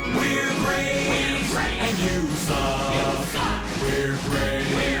suck. We're great.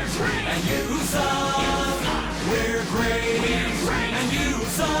 And you suck. We're great. And you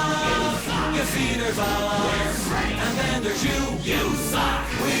suck. You see, there's us. And then there's you. You suck.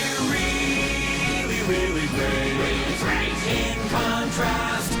 We're really, really great. In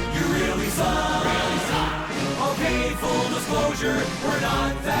contrast, you really suck. Okay, full disclosure, we're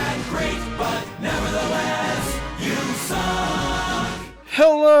not that great, but nevertheless, you suck.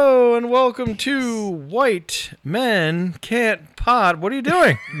 Hello and welcome to White Men Can't Pod. What are you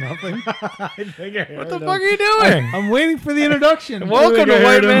doing? Nothing. What the fuck are you doing? I'm waiting for the introduction. Welcome to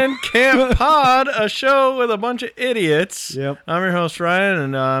White Men Can't Pod, a show with a bunch of idiots. Yep. I'm your host, Ryan,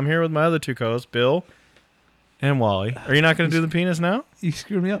 and I'm here with my other two co-hosts, Bill and Wally. Are you not going to do the penis now? You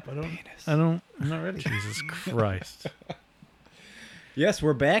screwed me up. I'm not ready. Jesus Christ. Yes,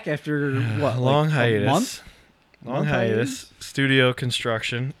 we're back after what? Long like hiatus. A month? Long hiatus. Studio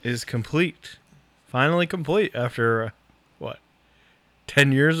construction is complete. Finally complete after,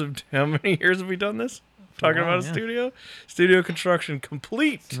 10 years of... How many years have we done this? Talking about a studio? Studio construction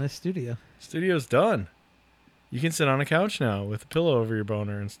complete. It's a nice studio. Studio's done. You can sit on a couch now with a pillow over your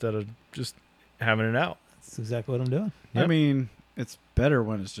boner instead of just having it out. That's exactly what I'm doing. Yep. I mean, it's better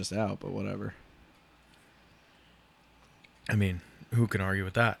when it's just out, but whatever. I mean, who can argue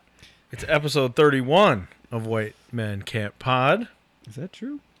with that? It's episode 31 of White Men Can't Pod. Is that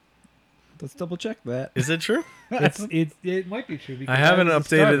true? Let's double check that. Is it true? It might be true. Because I haven't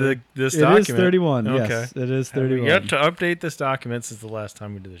updated this document. It is 31. Okay. Yes, it is 31. We got to update this document since the last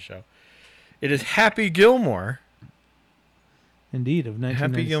time we did the show. It is Happy Gilmore. Indeed, of 1996.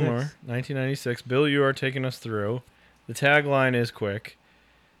 Happy Gilmore, 1996. Bill, you are taking us through. The tagline is quick.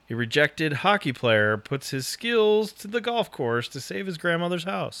 A rejected hockey player puts his skills to the golf course to save his grandmother's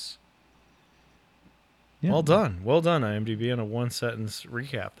house. Yeah. Well done. Well done, IMDb, on a one-sentence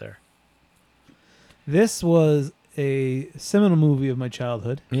recap there. This was a seminal movie of my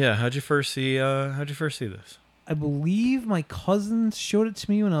childhood. Yeah, how'd you first see this? I believe my cousins showed it to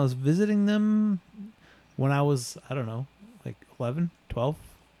me when I was visiting them when I was, I don't know, like 11, 12.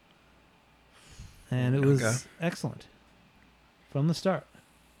 And it was excellent from the start.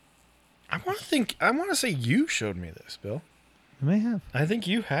 I want to say you showed me this, Bill. I may have. I think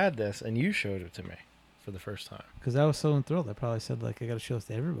you had this and you showed it to me for the first time. Because I was so enthralled. I probably said, I got to show this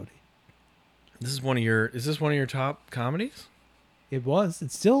to everybody. Is this one of your top comedies? It was.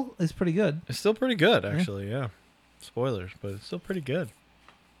 It still is pretty good. It's still pretty good, actually, yeah. Spoilers, but it's still pretty good.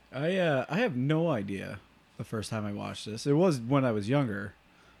 I have no idea the first time I watched this. It was when I was younger,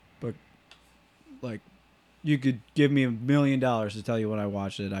 but you could give me $1 million to tell you when I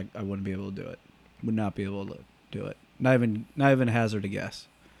watched it, I wouldn't be able to do it. Would not be able to do it. Not even hazard a guess.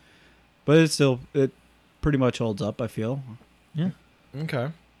 But it pretty much holds up, I feel. Yeah. Okay.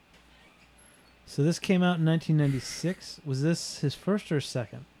 So this came out in 1996. Was this his first or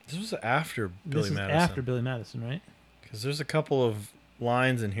second? This was after Billy Madison. This is after Billy Madison, right? Because there's a couple of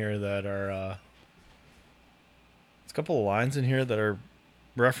lines in here that are...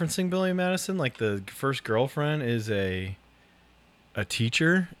 referencing Billy Madison. Like the first girlfriend is a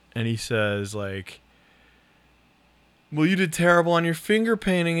teacher, and he says, well, you did terrible on your finger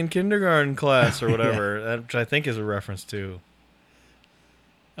painting in kindergarten class or whatever, Yeah. which I think is a reference to...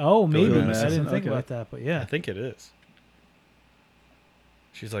 Oh, maybe. Billy I Madison. didn't think Okay. about that, but yeah. I think it is.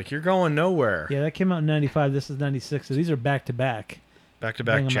 She's like, you're going nowhere. Yeah, that came out in 95. This is 96. So these are back-to-back.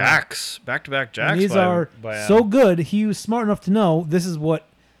 Back-to-back Bring 'em Jacks. Back-to-back Jacks. And these are so good, he was smart enough to know this is what...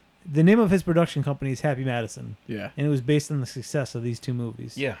 The name of his production company is Happy Madison. Yeah. And it was based on the success of these two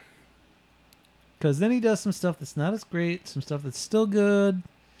movies. Yeah. Because then he does some stuff that's not as great, some stuff that's still good.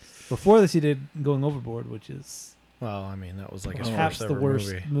 Before this, he did Going Overboard, which is... Well, I mean, that was like his perhaps first the ever worst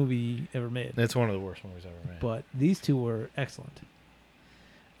movie. movie ever made. It's one of the worst movies ever made. But these two were excellent.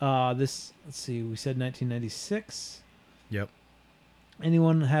 Let's see, we said 1996. Yep.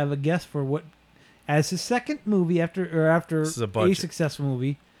 Anyone have a guess for what, as his second movie after This is a budget. successful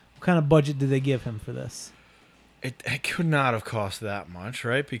movie, what kind of budget did they give him for this? It could not have cost that much,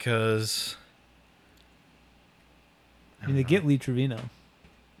 right? Because... I mean, they get Lee Trevino.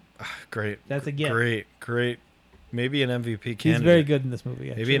 Great. That's a get. Great. Maybe an MVP candidate. He's very good in this movie,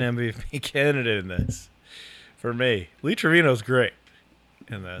 actually. Maybe an MVP candidate in this. For me. Lee Trevino's great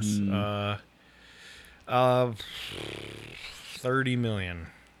in this. 30 million.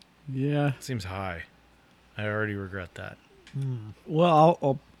 Yeah. Seems high. I already regret that.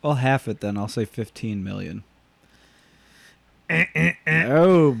 Well, I'll half it then. I'll say 15 million.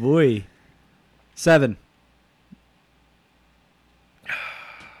 Oh boy. 7.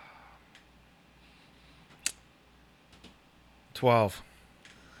 12.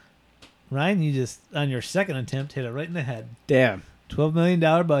 Ryan, you just, on your second attempt, hit it right in the head. Damn. $12 million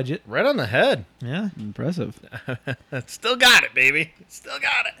budget. Right on the head. Yeah. Impressive. Still got it, baby. Still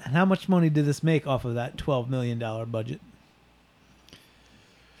got it. And how much money did this make off of that $12 million budget?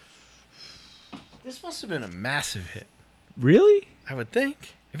 This must have been a massive hit. Really? I would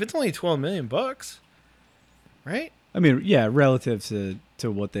think. If it's only $12 million, right? I mean, yeah, relative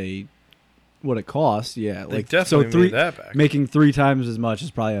to what it costs, yeah. They Like definitely so made that back. making 3 times as much is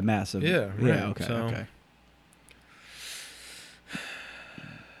probably a massive. Yeah, right. Yeah, okay, So- okay.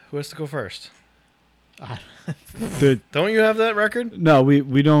 Who has to go first? The- Don't you have that record? no,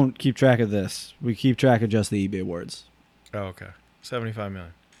 we don't keep track of this. We keep track of just the eBay awards. Oh, okay. 75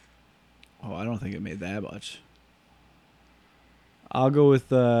 million. Oh, I don't think it made that much. I'll go with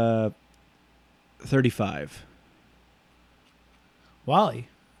 35. Wally,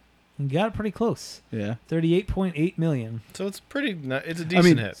 you got it pretty close. Yeah. 38.8 million. So it's pretty. It's a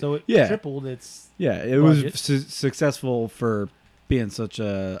decent hit. So it Yeah. tripled its. Yeah, it was Budget. successful for being such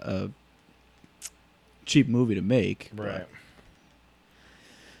a cheap movie to make. Right.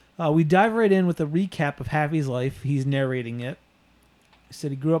 We dive right in with a recap of Happy's life. He's narrating it. He said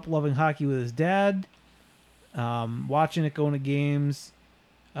he grew up loving hockey with his dad, watching it, going to games.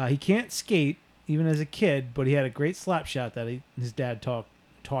 He can't skate even as a kid, but he had a great slap shot that his dad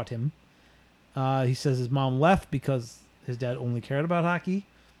taught him. He says his mom left because his dad only cared about hockey.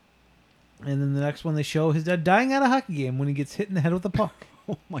 And then the next one they show his dad dying at a hockey game when he gets hit in the head with a puck.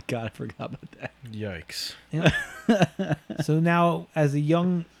 Oh my god, I forgot about that. Yikes. Yep. So now, as a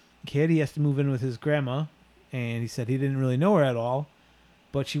young kid, he has to move in with his grandma, and he said he didn't really know her at all,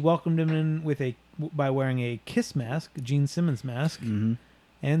 but she welcomed him in by wearing a Kiss mask, a Gene Simmons mask, Mm-hmm.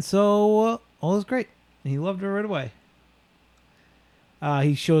 and so all is great. And he loved her right away.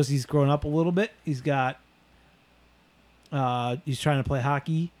 He shows he's grown up a little bit. He's trying to play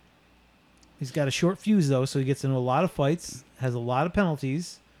hockey. He's got a short fuse, though, so he gets into a lot of fights, has a lot of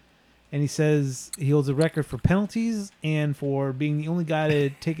penalties, and he says he holds a record for penalties and for being the only guy to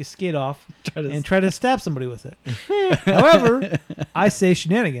take his skate off and try to stab somebody with it. However, I say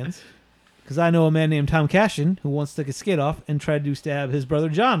shenanigans, because I know a man named Tom Cashin who once took his skate off and tried to stab his brother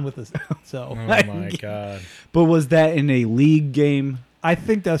John with it. So Oh my god. But was that in a league game? I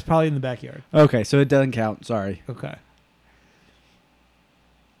think that's probably in the backyard. Okay, so it doesn't count. Sorry. Okay.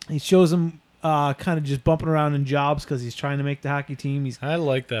 He shows him kind of just bumping around in jobs because he's trying to make the hockey team. He's I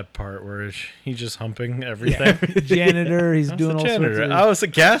like that part where he's just humping everything. janitor. He's I was doing a all janitor. sorts of. I was a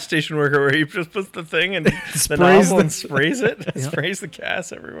gas station worker where he just puts the thing and the Sprays nozzle the- and sprays it. Yeah. Sprays the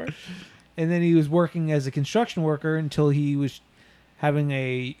gas everywhere. And then he was working as a construction worker until he was having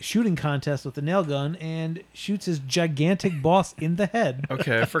a shooting contest with a nail gun and shoots his gigantic boss in the head.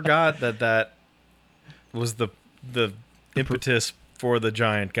 Okay, I forgot that was the impetus for the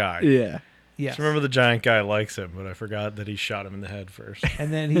giant guy. Yeah. Yes. Just remember the giant guy likes him, but I forgot that he shot him in the head first.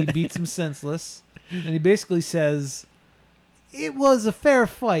 And then he beats him senseless. And he basically says, it was a fair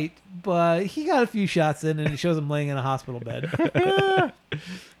fight, but he got a few shots in, and he shows him laying in a hospital bed.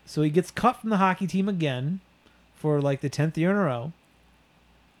 So he gets cut from the hockey team again for like the 10th year in a row.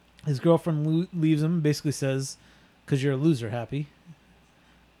 His girlfriend leaves him and basically says, because you're a loser, Happy.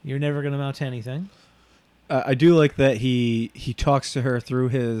 You're never going to amount to anything. I do like that he talks to her through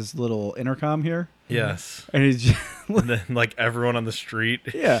his little intercom here, Yes. and he's just, And then like everyone on the street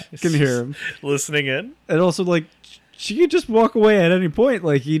yeah, is can hear him, listening in. and also like she could just walk away at any point.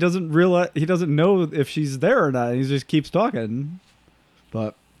 Like he doesn't know if she's there or not. He just keeps talking,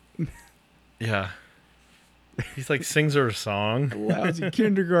 but Yeah. He's like sings her a song. lousy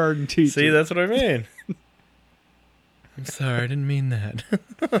kindergarten teacher. See, that's what I mean. I'm sorry, I didn't mean that.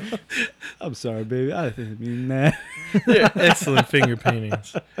 I'm sorry, baby. I didn't mean that. Yeah, excellent finger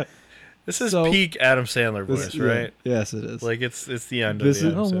paintings. This is So- peak Adam Sandler voice, right? Yeah. Yes, it is. Like it's the end This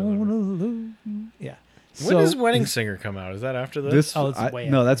of the is- Adam Sandler voice. lose. Yeah. When does Wedding Singer come out? Is that after this? this. Oh, it's way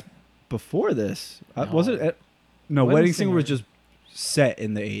no, after. that's before this. Was No. it? No, Wedding Wedding Singer was Singer- just set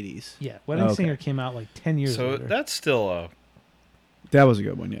in the 80s. Yeah, Wedding Okay. Singer came out like 10 years So later. that's still That was a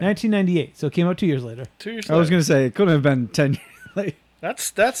good one. Yeah. 1998, so it came out 2 years later. 2 years I was later. gonna say it couldn't have been 10 years. Like,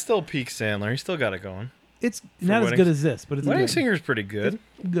 That's still peak Sandler. He still got it going. It's not as Wedding- good as this, but it's Wedding good. Singer's pretty good.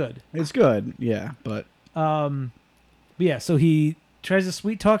 Good. it's good. Yeah, but But yeah, so he tries to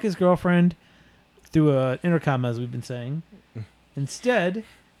sweet talk his girlfriend through an intercom, as we've been saying. Instead,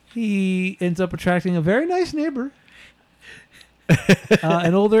 he ends up attracting a very nice neighbor,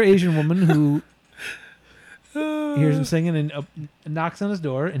 an older Asian woman who hears him singing and knocks on his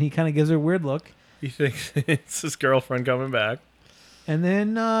door, and he kind of gives her a weird look. He thinks it's his girlfriend coming back. And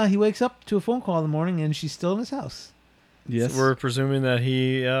then he wakes up to a phone call in the morning, and she's still in his house. yes, So we're presuming that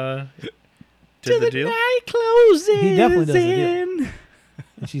he did the deal. night closes. He definitely does the deal. in.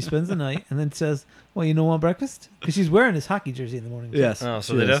 And she spends the night and then says, well, you don't want breakfast? Because she's wearing his hockey jersey in the morning. Yes. Oh,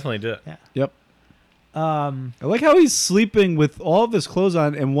 so she they is. definitely did. Yeah. Yep. I I like how he's sleeping with all of his clothes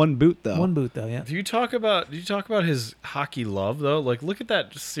on and one boot though. One boot, though, yeah. Do you talk about his hockey love though? Like, look at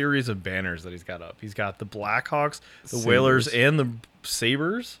that series of banners that he's got up. He's got the Blackhawks, the Whalers, Sabres. and the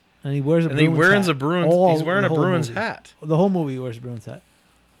Sabres. And he wears a And he Bruins wears hat. a Bruins. He's wearing the a whole Bruins movie. hat. The whole movie he wears a Bruins hat.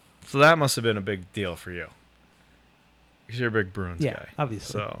 So that must have been a big deal for you. Because you're a big Bruins Yeah, guy.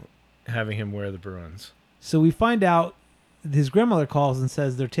 obviously. So having him wear the Bruins. So we find out his grandmother calls and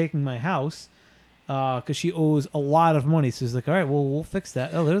says they're taking my house because she owes a lot of money. So he's like, all right, well, we'll fix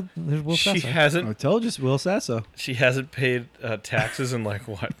that. Oh, there's Will She Sasso. I hasn't told you, Will Sasso. she hasn't paid taxes in like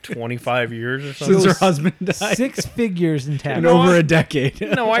what 25 years or something. Since her husband died. 6 figures in tax. in know over what? a decade.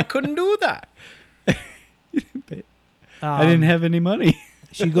 No, I couldn't do that. I didn't have any money.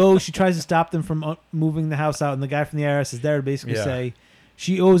 She tries to stop them from moving the house out, and the guy from the IRS is there to basically Yeah. say,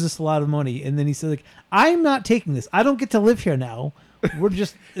 she owes us a lot of money. And then he said, like, I'm not taking this. I don't get to live here now. We're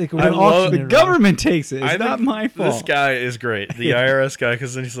just, like, we're I going to love- auction The it around." government takes it. It's I not think my fault. This guy is great. The IRS guy,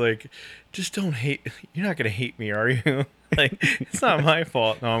 because then he's like, just don't hate. You're not going to hate me, are you? Like, it's not my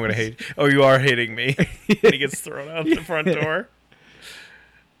fault. No, I'm going to hate. Oh, you are hating me. And he gets thrown out the front door.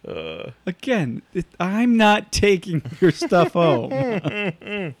 Again, I'm not taking your stuff home.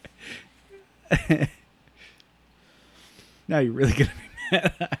 Now you're really gonna be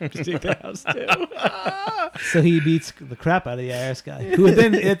mad. I have to take the house too. So he beats the crap out of the IRS guy, who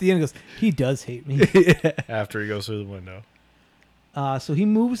then at the end goes, he does hate me. After he goes through the window. So he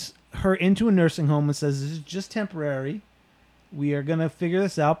moves her into a nursing home and says, this is just temporary. We are going to figure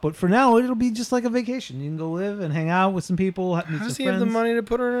this out. But for now, it'll be just like a vacation. You can go live and hang out with some people. Meet How some does he friends. have the money to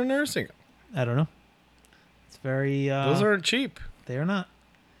put her in a nursing home? I don't know. It's very... Those aren't cheap. They are not.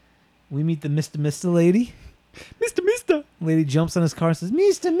 We meet the Mr. Lady. Mister. Lady jumps on his car and says,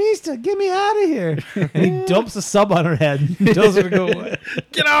 Mr. Get me out of here. And he dumps a sub on her head and tells her to go away.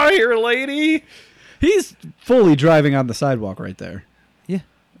 Get out of here, lady. He's fully driving on the sidewalk right there. Yeah.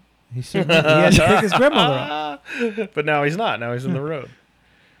 He had to pick his grandmother up. But now he's not. Now he's in the road.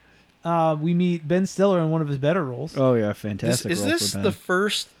 We meet Ben Stiller in one of his better roles. Oh yeah, Is fantastic. role this for Ben. the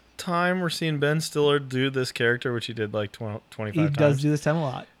first time we're seeing Ben Stiller do this character, which he did like 25 He times? does do this time a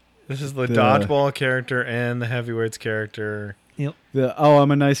lot. This is the The- dodgeball character and the heavyweights character. Yep.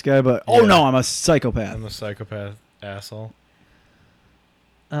 I'm a nice guy, but Yeah. no, I'm a psychopath. I'm the psychopath asshole.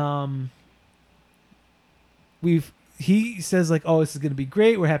 He says like, oh, this is gonna be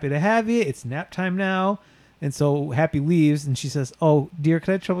great. We're happy to have you. It's nap time now. And so Happy leaves, and she says, oh, dear,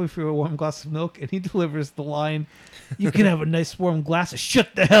 can I trouble you for a warm glass of milk? And he delivers the line, you can have a nice warm glass of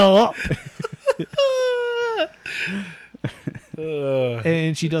shut the hell up.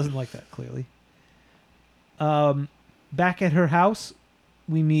 And she doesn't like that, clearly. Back at her house,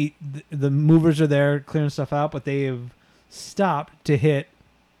 we meet the movers are there clearing stuff out, but they have stopped to hit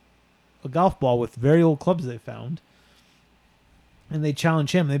a golf ball with very old clubs they found. And they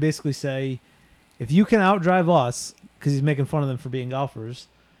challenge him. They basically say, if you can outdrive us, because he's making fun of them for being golfers,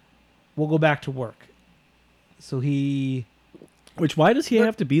 we'll go back to work. So he... Why does he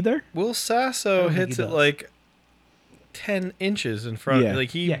have to be there? Will I Sasso don't think hits he it does. like 10 inches in front. Yeah. Like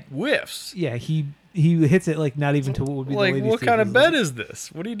he Yeah. whiffs. Yeah, he hits it like not even to what would be Like, the ladies' what kind of tee. bet is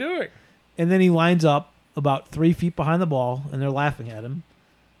this? What are you doing? And then he lines up about 3 feet behind the ball, and they're laughing at him.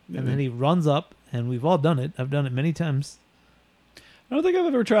 And then he runs up, and we've all done it. I've done it many times. I don't think I've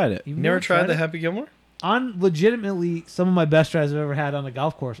ever tried it. You've You never tried the it? Happy Gilmore? On legitimately, some of my best tries I've ever had on a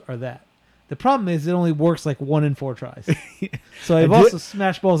golf course are that. The problem is it only works like 1 in 4 tries. So I've I also did-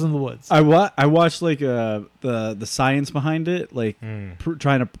 smashed balls in the woods. I watched like the science behind it, like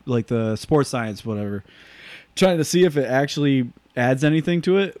trying to like the sports science, whatever, trying to see if it actually adds anything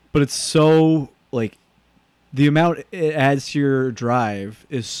to it. But it's so like the amount it adds to your drive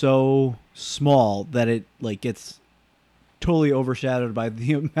is so small that it like gets totally overshadowed by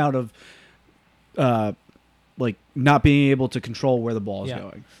the amount of like not being able to control where the ball is Yeah.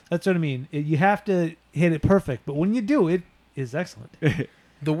 going. That's what I mean. You have to hit it perfect, but when you do, it is excellent.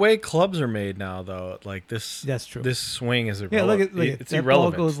 The way clubs are made now, though, like this, That's true. This swing is Yeah, irrelevant. look at It's that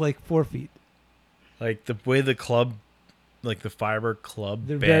irrelevant. ball goes like 4 feet. Like the way the club, like the fiber club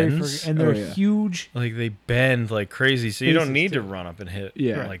They're very bends, and they're Oh, yeah. huge. like they bend like crazy. So you don't Faces, need to too. run up and hit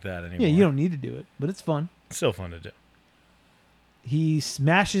Yeah. like that anymore. Yeah, you don't need to do it, but it's fun. It's still fun to do. He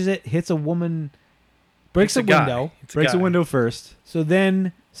smashes it, hits a woman, breaks It's a guy. window. It's Breaks a guy. window first. So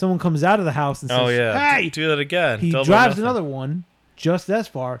then someone comes out of the house and says, Oh yeah, hey! do that again. He Double drives nothing. another one just as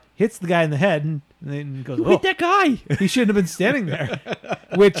far, hits the guy in the head, and then goes, Who oh, hit that guy? he shouldn't have been standing there.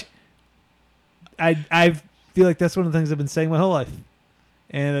 Which I feel like that's one of the things I've been saying my whole life,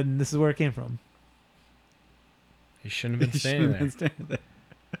 and this is where it came from. He shouldn't have been standing there.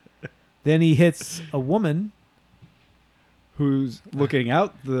 Then he hits a woman Who's looking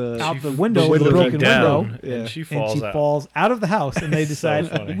out the window with a Looking broken down, window, Yeah. and she and falls she out. falls out of the house, and they So decide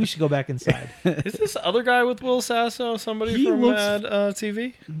funny. we should go back inside. Is this other guy with Will Sasso somebody He from looks- Mad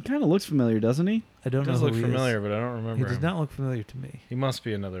TV? Kind of looks familiar, doesn't he? I don't He know does who look he familiar, is. but I don't He remember does him. not look familiar to me. He must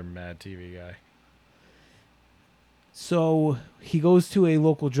be another Mad TV guy. So he goes to a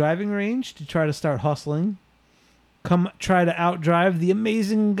local driving range to try to start hustling. Try to outdrive the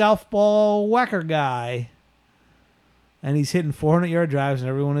amazing golf ball whacker guy. And he's hitting 400-yard drives, and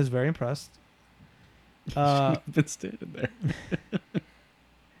everyone is very impressed. I've been standing there.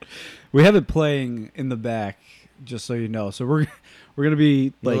 We have it playing in the back, just so you know. So we're gonna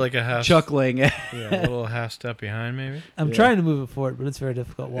be Like a half- chuckling. Yeah, a little half step behind, maybe. I'm Yeah. trying to move it forward, but it's very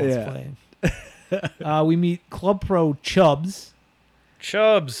difficult while Yeah. it's playing. We meet Club Pro Chubbs,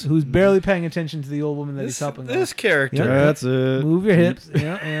 Chubbs. who's barely paying attention to the old woman that he's helping. This character. Yeah. That's it. Move your hips.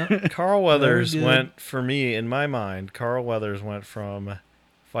 Yeah. Carl Weathers Very good. went, for me, in my mind, Carl Weathers went from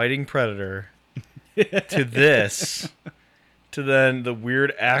fighting Predator to this, to then the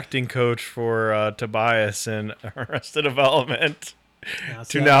weird acting coach for Tobias in Arrested Development, Yeah, to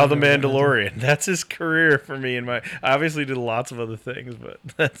see, now I the don't remember that. Mandalorian. That's his career for me. I obviously did lots of other things, but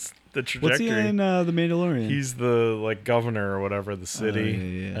that's the What's trajectory. he in The Mandalorian? He's the governor or whatever of the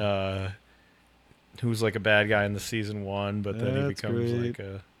city. yeah. Who's like a bad guy in the season 1, but then he That's becomes great. like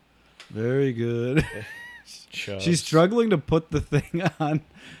a Very good. Chubbs. She's struggling to put the thing on,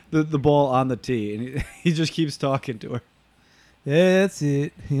 the ball on the tee, and he just keeps talking to her. That's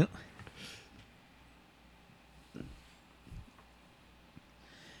it. Yep.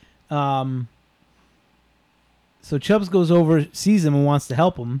 So Chubbs goes over, sees him, and wants to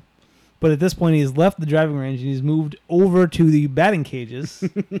help him. But at this point, he has left the driving range and he's moved over to the batting cages,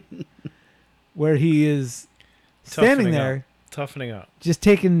 where he is standing Toughening there, up. Toughening up. just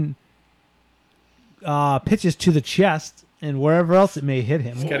taking pitches to the chest and wherever else it may hit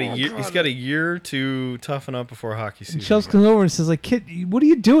him. He's got a year to toughen up before hockey season. And Chubbs comes over and says, like, kid, what are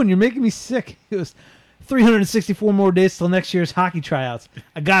you doing? You're making me sick. He goes, 364 more days till next year's hockey tryouts.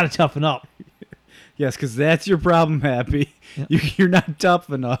 I got to toughen up. Yes, because that's your problem, Happy. Yep. You're not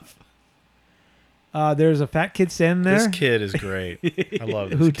tough enough. There's a fat kid standing there This kid is great. I love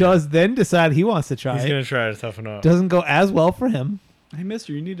this who kid. does then decide he wants to try He's it. going to try to toughen up. Doesn't go as well for him. Hey,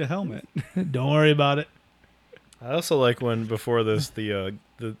 mister, you need a helmet. Don't worry about it. I also like when before this the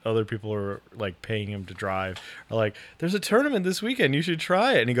other people are like paying him to drive are like, there's a tournament this weekend, you should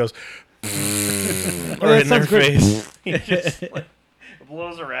try it, and he goes right in their sounds great. face. He just like,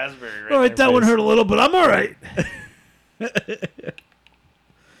 blows a raspberry right All in right, their that one face. hurt a little, but I'm all right.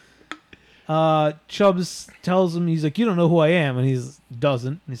 Chubbs tells him, he's like, you don't know who I am, and he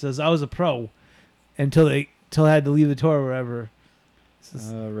doesn't. And he says, I was a pro until I had to leave the tour or whatever. He says,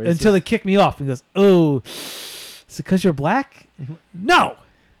 until they kicked me off. And he goes, oh, is it because you're black? No,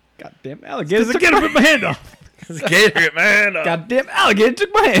 Goddamn alligator because I took get to my rip my hand off. This Gator, man. Goddamn alligator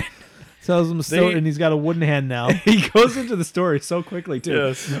took my hand. Tells him so, and he's got a wooden hand now. He goes into the story so quickly, too.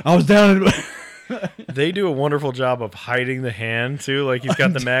 Yes. I was down in... They do a wonderful job of hiding the hand too. Like he's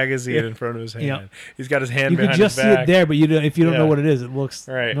got the magazine in front of his hand. Yeah. He's got his hand You can behind just his see back. it there, but if you don't know Yeah. what it is, it looks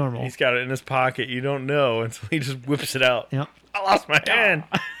Right. normal. He's got it in his pocket. You don't know until he just whips it out. Yep. I lost my hand.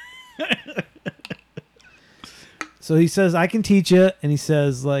 So he says, I can teach you. And he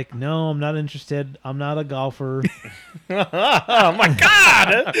says, like, no, I'm not interested. I'm not a golfer. Oh my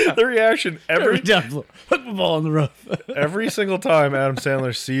god! The reaction every Put the ball on the rough. every single time Adam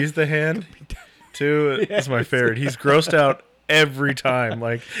Sandler sees the hand, too, is my favorite. He's grossed out every time.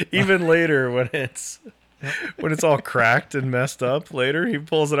 Like even later when it's all cracked and messed up. Later he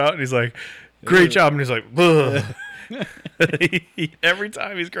pulls it out and he's like, "Great job!" And he's like, "Ugh." Every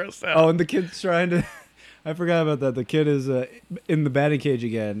time he's grossed out. Oh, and the kid's trying to... I forgot about that. The kid is in the batting cage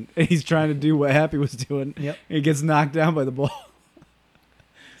again, and he's trying to do what Happy was doing. Yep. And he gets knocked down by the ball.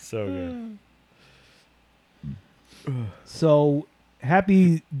 So good. So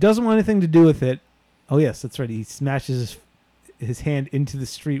Happy doesn't want anything to do with it. Oh, yes, that's right. He smashes his hand into the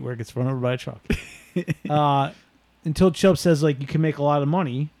street where it gets run over by a truck. Until Chubb says, like, you can make a lot of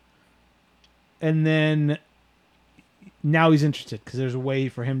money. And then now he's interested because there's a way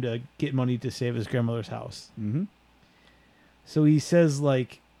for him to get money to save his grandmother's house. Mm-hmm. So he says,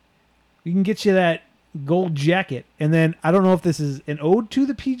 like, we can get you that gold jacket. And then I don't know if this is an ode to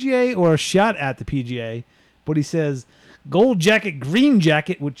the PGA or a shot at the PGA, but he says, gold jacket, green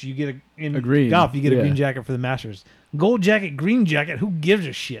jacket, which you get in A green, golf, you get a yeah. green jacket for the Masters. Gold jacket, green jacket, who gives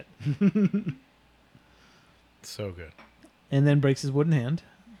a shit? So good. and then breaks his wooden hand.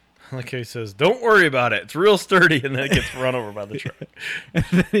 Like he says, "Don't worry about it. It's real sturdy," and then it gets run over by the truck. And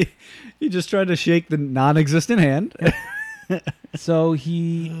then he just tried to shake the non-existent hand. So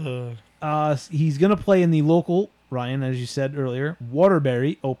he's gonna play in the local, Ryan, as you said earlier,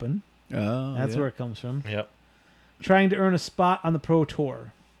 Waterbury Open. Oh, That's where it comes from. Yep. Trying to earn a spot on the Pro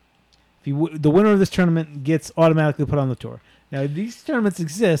Tour. If the winner of this tournament gets automatically put on the tour. Now these tournaments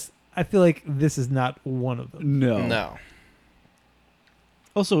exist. I feel like this is not one of them. No.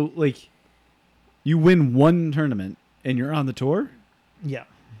 Also, like, you win one tournament and you're on the tour? Yeah.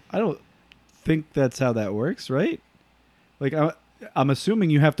 I don't think that's how that works, right? Like, I'm assuming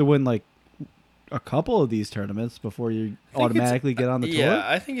you have to win, like, a couple of these tournaments before you automatically get on the tour? Yeah,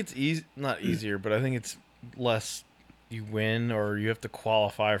 I think it's not easier, but I think it's less you win or you have to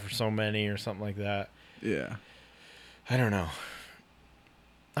qualify for so many or something like that. Yeah. I don't know.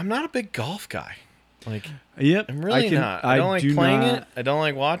 I'm not a big golf guy. Like, Yep. I'm really not. I don't like playing it. I don't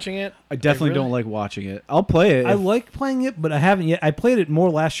like watching it. I definitely don't like watching it. I'll play it. I like playing it, but I haven't yet. I played it more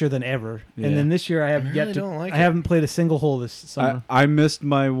last year than ever, Yeah. and then this year I have I yet really to. don't like I it. haven't played a single hole this summer. I missed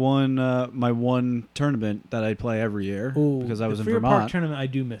my one tournament that I play every year Ooh, because I was the in Freer Vermont. Park tournament I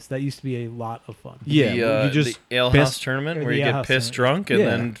do miss. That used to be a lot of fun. Yeah, you just the Ale best- House tournament or where the you Ale get House pissed tournament. drunk and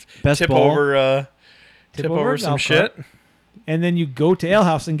Yeah. then Best tip ball. over Tip over a some golf shit. cart. And then you go to Ale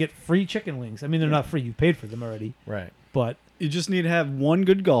House and get free chicken wings. I mean, they're not free. You paid for them already. Right. But You just need to have one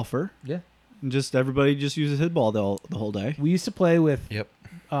good golfer, yeah, and just everybody just uses his ball the whole day. we used to play with Yep.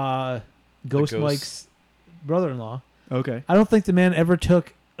 Ghost Ghost. Mike's brother-in-law. Okay. I don't think the man ever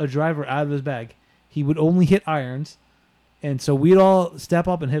took a driver out of his bag. He would only hit irons. And so we'd all step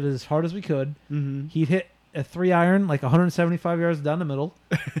up and hit as hard as we could. Mm-hmm. He'd hit a 3-iron like 175 yards down the middle.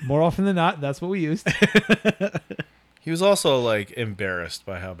 More often than not, that's what we used. He was also like embarrassed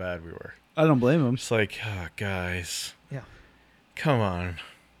by how bad we were. I don't blame him. Just like, oh, guys, Yeah. come on.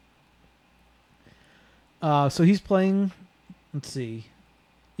 So he's playing. Let's see.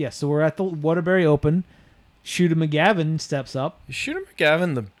 Yeah, so we're at the Waterbury Open. Shooter McGavin steps up. Is Shooter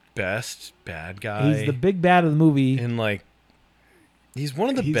McGavin the best bad guy? He's the big bad of the movie. in like. He's one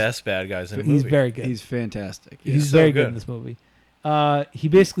of the He's- best bad guys in the He's movie. very good. He's fantastic. He's so very good good. in this movie. He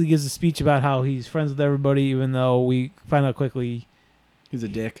basically gives a speech about how he's friends with everybody, even though we find out quickly He's a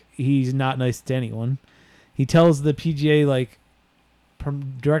dick. he's not nice to anyone. He tells the PGA like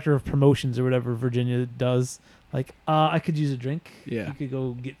director of promotions or whatever Virginia does, like, I could use a drink. Yeah. You could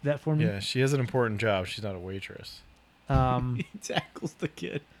go get that for me. Yeah, she has an important job. She's not a waitress. He tackles the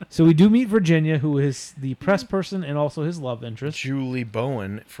kid. So we do meet Virginia, who is the press person and also his love interest. Julie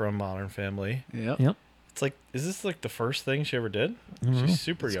Bowen from Modern Family. Yep. Yep. It's like, is this like the first thing she ever did? I don't know. She's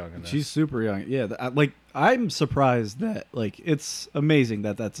super young in this. She's super young. Yeah. I'm surprised that it's amazing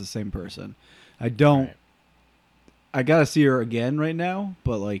that that's the same person. I don't. Right. I gotta see her again right now,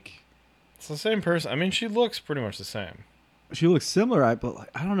 but It's the same person. I mean, she looks pretty much the same. she looks similar. But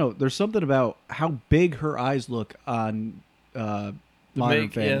I don't know. There's something about how big her eyes look on Modern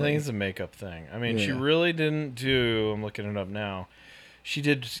Family. Yeah, I think it's a makeup thing. I mean, she Yeah. really didn't do. I'm looking it up now. She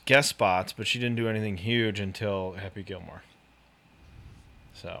did guest spots, but she didn't do anything huge until Happy Gilmore.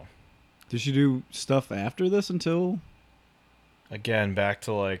 So Did she do stuff after this until? again, back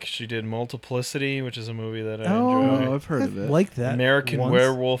to like she did Multiplicity, which is a movie that I Oh, enjoy. Oh, I've heard of it. Like that. American once.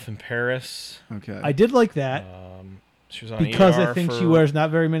 Werewolf in Paris. Okay. I did like that She was on because ER I think for, she wears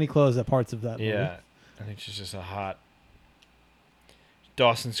not very many clothes at parts of that movie. Yeah, I think she's just a hot.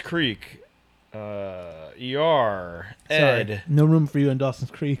 Dawson's Creek, ER, Ed. Sorry, no room for you in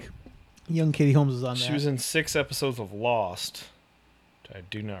Dawson's Creek. Young Katie Holmes was on She that. was in 6 episodes of Lost. Which I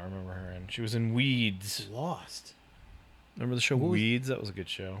do not remember her in. She was in Weeds. Lost. Remember the show What was- Weeds? That was a good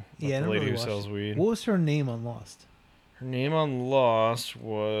show. About Yeah, I the never lady really who watched sells it. weed. What was her name on Lost? Her name on Lost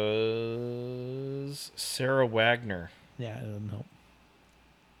was Sarah Wagner. Yeah, I don't know.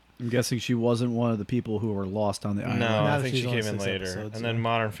 I'm guessing she wasn't one of the people who were lost on the island. No, Not I if think she's she only came in 6 later. episodes, And then yeah.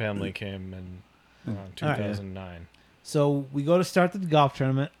 Modern Family came in around All right. 2009. So we go to start the golf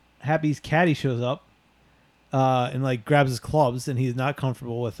tournament. Happy's caddy shows up and like grabs his clubs, and he's not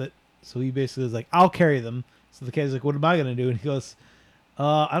comfortable with it. So he basically is like, "I'll carry them." So the caddy's like, "What am I gonna do?" And he goes,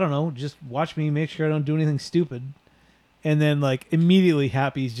 "I don't know. Just watch me. Make sure I don't do anything stupid." And then like immediately,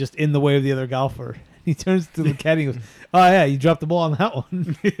 Happy's just in the way of the other golfer. He turns to the caddy and goes, "Oh yeah, you dropped the ball on that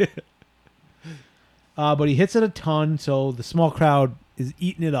one." But he hits it a ton, so the small crowd is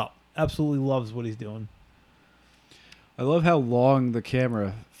eating it up. Absolutely loves what he's doing. I love how long the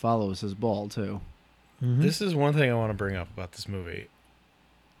camera follows his ball too. Mhm. This is one thing I want to bring up about this movie.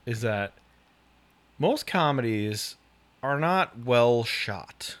 Is that most comedies are not well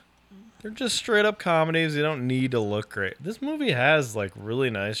shot. They're just straight up comedies. You don't need to look great. This movie has like really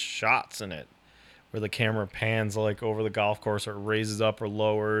nice shots in it, where the camera pans like over the golf course or raises up or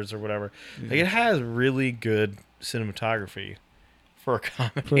lowers or whatever. Like it has really good cinematography for a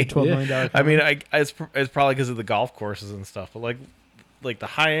comedy. For a $12 million I mean, it's probably because of the golf courses and stuff, but like the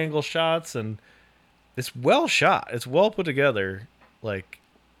high angle shots, and it's well shot. It's well put together. Like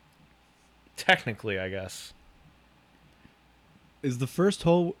technically, I guess. Is the first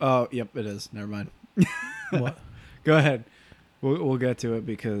hole? Oh, yep, it is. Never mind. What? Go ahead. We'll get to it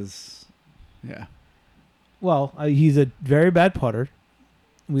because, yeah. Well, he's a very bad putter.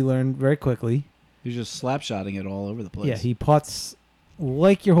 We learned very quickly. He's just slap-shotting it all over the place. Yeah, he putts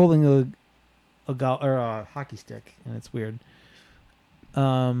like you're holding a hockey stick, and it's weird.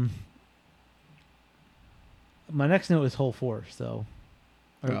 My next note is hole 4. So,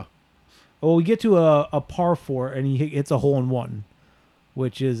 well, we get to a par 4, and he hits a hole in 1,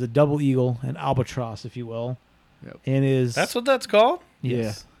 which is a double eagle, an albatross, if you will, Yep. and That's what that's called?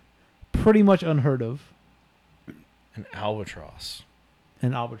 yes, pretty much unheard of. An albatross.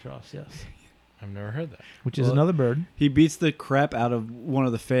 An albatross, yes, I've never heard that. which is Well, another bird. He beats the crap out of one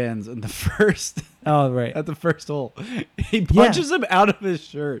of the fans in the first Oh, right. at the first hole. He punches him out of his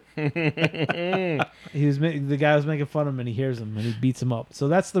shirt. He was the guy was making fun of him, and he hears him, and he beats him up. So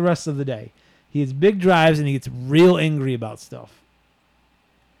that's the rest of the day. He hits big drives, and he gets real angry about stuff.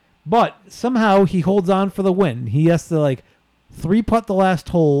 But somehow he holds on for the win. He has to like 3-putt the last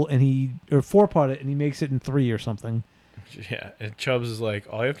hole, and 4-putt it, and he makes it in 3 or something. Yeah, and Chubbs is like,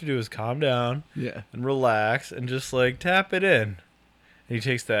 all you have to do is calm down Yeah. and relax and just like tap it in. And he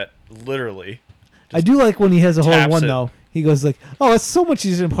takes that literally. I do like when he has a hole in taps one it. though. He goes like, "Oh, it's so much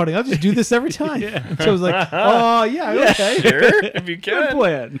easier than putting. I'll just do this every time." And so I was like, "Oh yeah, okay." Sure, if you Good can.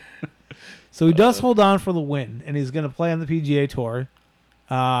 plan. So he does hold on for the win, and he's going to play on the PGA Tour.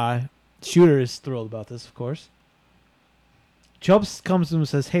 Shooter is thrilled about this, of course. Chubbs comes to him and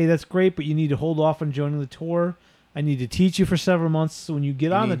says, "Hey, that's great, but you need to hold off on joining the tour. I need to teach you for several months, so when you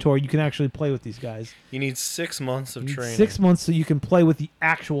get on the tour, you can actually play with these guys. You need 6 months of You need training. 6 months so you can play with the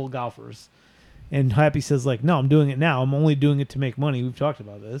actual golfers." And Happy says, like, "No, I'm doing it now. I'm only doing it to make money. We've talked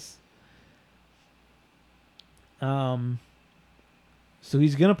about this." So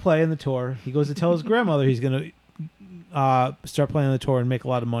he's going to play in the tour. He goes to tell his grandmother he's going to start playing on the tour and make a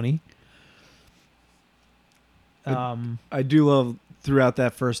lot of money. I do love throughout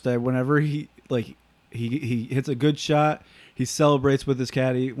that first day, whenever he hits a good shot, he celebrates with his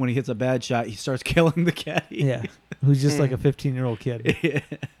caddy. When he hits a bad shot, he starts killing the caddy. Yeah, who's just like a 15-year-old kid.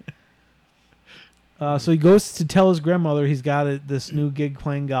 So he goes to tell his grandmother he's got this new gig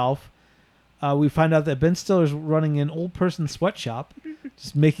playing golf. We find out that Ben Stiller's running an old person sweatshop,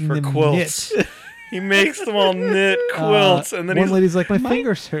 just making For them quilts. knit. He makes them all knit quilts, and then one lady's like, "My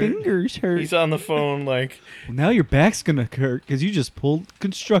fingers hurt." Fingers hurt. he's on the phone like Well, now your back's gonna hurt because you just pulled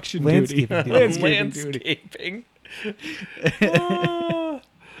construction duty. Landscaping duty. Landscaping duty. landscaping.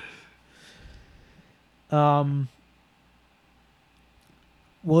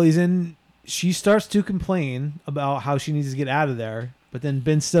 Well, she starts to complain about how she needs to get out of there, but then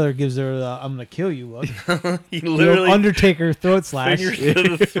Ben Stiller gives her the "I'm gonna kill you" look. He The literally Undertaker throat slash. fingers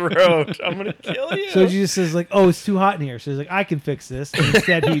to the throat. I'm gonna kill you. So she just says like, "Oh, it's too hot in here." So he's like, "I can fix this." And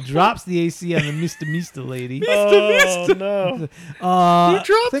instead, he drops the AC on the Mr. Mista lady. oh no! I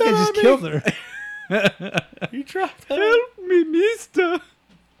dropped think I that just on me. killed her. You dropped that. Help me, mister.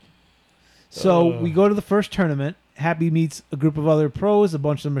 So we go to the first tournament. Happy meets a group of other pros. A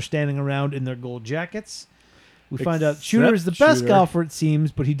bunch of them are standing around in their gold jackets. We find out Shooter is the best Shooter. golfer, it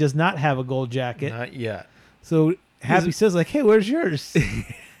seems, but he does not have a gold jacket. Not yet. So Happy says like, "Hey, where's yours?"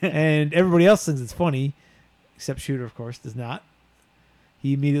 And everybody else thinks it's funny, except Shooter, of course, does not.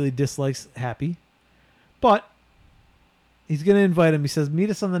 He immediately dislikes Happy, but he's going to invite him. He says,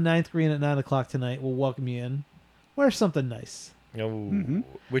 "Meet us on the 9th green at 9 o'clock tonight. We'll welcome you in. Wear something nice." Oh,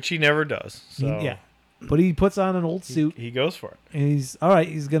 which he never does. So Yeah, but he puts on an old suit, he goes for it. and he's all right.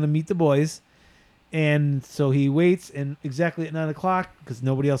 He's going to meet the boys, and so he waits. And exactly at 9 o'clock, because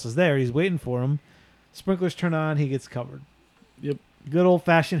nobody else is there, he's waiting for him. Sprinklers turn on. He gets covered. Yep. Good old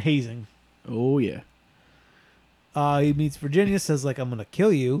fashioned hazing. Oh yeah. He meets Virginia, says like, "I'm gonna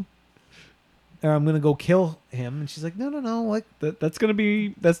kill you, or I'm gonna go kill him," and she's like, "No, like That's gonna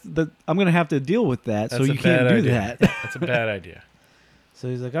be I'm gonna have to deal with that. That's so a you can't bad do idea. that. That's a bad idea. So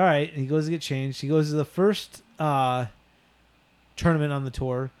he's like, "All right," and he goes to get changed. He goes to the first tournament on the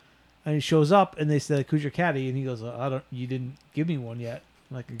tour, and he shows up, and they say, like, "Who's your caddy?" And he goes, You didn't give me one yet."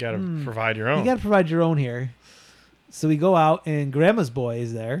 I'm like, You gotta provide your You own. got to provide your own here. So we go out, and Grandma's boy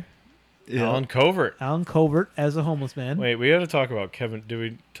is there. Yeah. Alan Covert. Alan Covert as a homeless man. Wait, we got to talk about Kevin. Did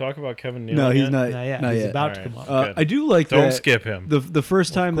we talk about Kevin Nealon No, he's yet? not. Not yet. Not He's yet. about to Alright. come up. Good. I do like Don't that. skip him. The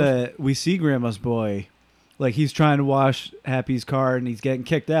first time course. that we see Grandma's boy, like he's trying to wash Happy's car and he's getting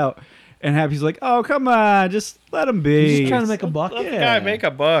kicked out, and Happy's like, "Oh, come on, just let him be." He's just trying to make a buck. Let the Yeah. guy make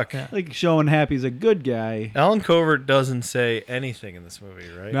a buck. Yeah. like showing Happy's a good guy. Alan Covert doesn't say anything in this movie,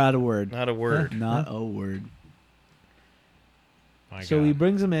 right? Not a word. Not a word. Not a word. My So God. he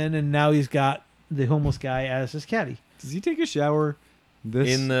brings him in, and now he's got the homeless guy as his caddy. Does he take a shower? This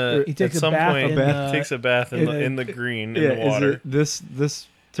in the He takes at a some bath point in he the- takes a bath in, in the, the- in the green yeah, in the water. Is it this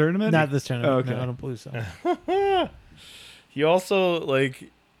tournament? Not this tournament. Oh, okay. No, I don't believe so. He also like.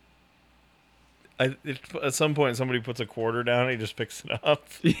 At some point, somebody puts a quarter down. He just picks it up.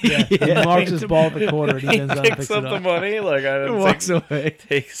 Yeah. He marks his ball at the quarter, and he He bends down and picks picks up it the up. money. Like I don't walks think away.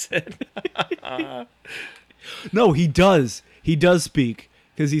 takes it. No, he does. He does speak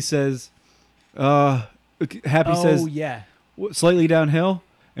because he says, Happy Oh, says, yeah. slightly downhill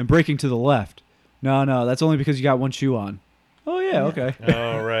and braking to the left. No, that's only because you got one shoe on. Oh, yeah, okay.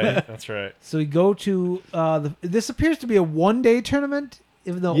 Oh right, that's right. So we go to this appears to be a one-day tournament,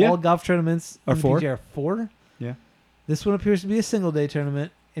 even though Yeah. all golf tournaments Are in the four. PGA are 4. Yeah. This one appears to be a single-day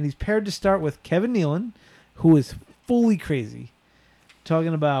tournament, and he's paired to start with Kevin Nealon, who is fully crazy,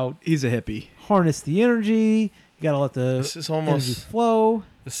 talking about He's a hippie. harness the energy. You gotta let the This is energy almost flow.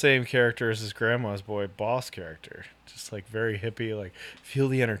 the same character as his grandma's boy, boss character. Just like very hippie, like feel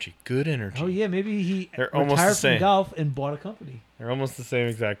the energy, good energy. Oh yeah, maybe he They're almost retired the same. from golf and bought a company. They're almost the same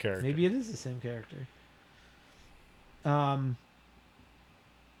exact character. Maybe it is the same character. And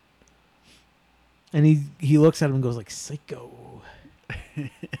he looks at him and goes like psycho.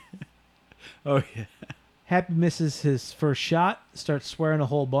 Oh, yeah. Happy misses his first shot, starts swearing a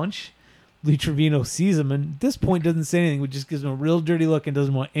whole bunch. Lee Trevino sees him and at this point doesn't say anything, but just gives him a real dirty look and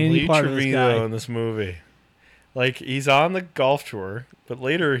doesn't want any Lee part of this Trevino guy. in this movie. Like he's on the golf tour, but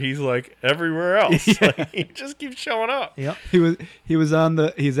later he's like everywhere else. Like, he just keeps showing up. Yep. He's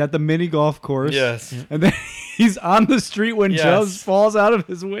at the mini golf course. Yes. And then he's on the street when Yes. Chubbs falls out of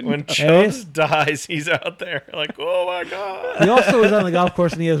his window. When Chubbs dies, he's out there like, oh my god. He also is on the golf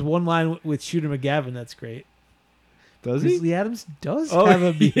course and he has one line with Shooter McGavin that's great. Does Because he? Lee Adams does Oh, have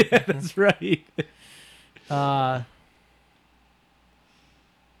a beat. yeah, that's right.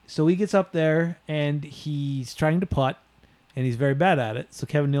 So he gets up there and he's trying to putt, and he's very bad at it. So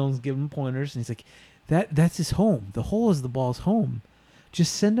Kevin Nealon's giving him pointers, and he's like, "That's his home. The hole is the ball's home.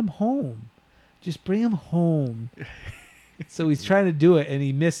 Just send him home. Just bring him home." So he's trying to do it, and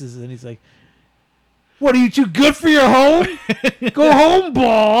he misses, and he's like, "What are you too good for your home? Go home,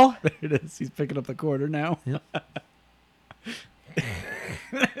 ball." There it is. He's picking up the quarter now.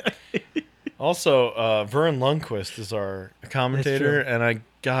 Also, Vern Lundquist is our commentator, and I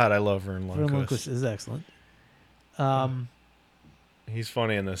love Vern Lundquist. Vern Lundquist is excellent. He's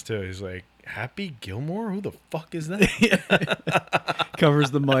funny in this too. He's like, Happy Gilmore? Who the fuck is that?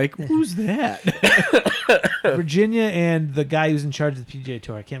 Covers the mic. Who's that? Virginia and the guy who's in charge of the PGA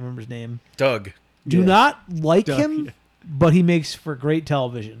Tour, I can't remember his name, Doug. do Yeah. not like Doug, him, yeah. but he makes for great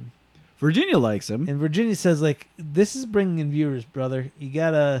television. Virginia likes him. And Virginia says, like, this is bringing in viewers, brother. You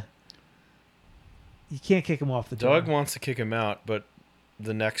can't kick him off the Doug tour. wants to kick him out, but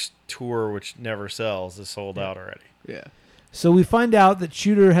the next tour, which never sells, is sold out already. Yeah. So we find out that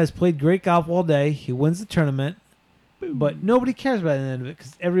Shooter has played great golf all day. He wins the tournament, but nobody cares about the end of it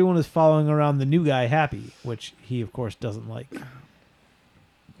because everyone is following around the new guy, Happy, which he, of course, doesn't like.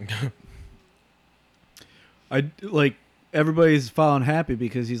 Everybody's following Happy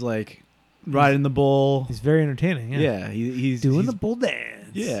because he's like riding the bull. He's very entertaining. Yeah, he's Doing he's, the bull dance.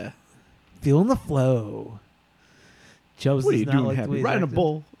 Yeah. Feeling the flow. Chubbs What are does you not doing, like the way Happy? he's Riding a acting.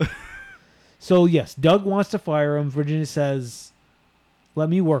 bull. So, yes, Doug wants to fire him. Virginia says, let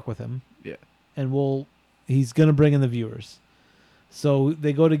me work with him. Yeah. And he's going to bring in the viewers. So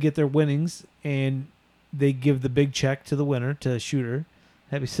they go to get their winnings, and they give the big check to the winner, to Shooter.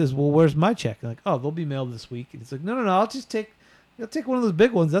 Happy says, well, where's my check? And like, oh, they'll be mailed this week. And he's like, no, I'll take one of those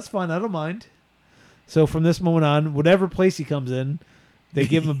big ones. That's fine. I don't mind. So from this moment on, whatever place he comes in, they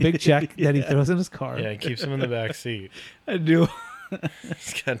give him a big check that he throws in his car. Yeah, he keeps him in the back seat. I do.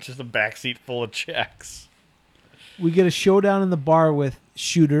 He's got just a back seat full of checks. We get a showdown in the bar with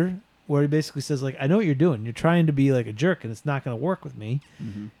Shooter, where he basically says, like, I know what you're doing. You're trying to be like a jerk, and it's not going to work with me.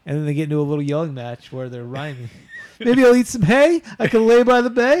 Mm-hmm. And then they get into a little yelling match where they're rhyming. Maybe I'll eat some hay. I can lay by the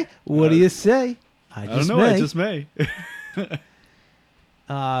bay. What do you say? I don't know. I just may.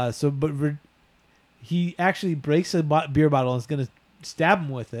 He actually breaks a beer bottle and is going to stab him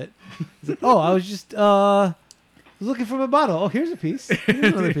with it. He's like, oh, I was just looking for my bottle. Oh, here's a piece. Here's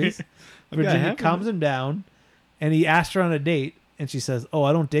another piece. Virginia happened. calms him down, and he asks her on a date, and she says, "Oh,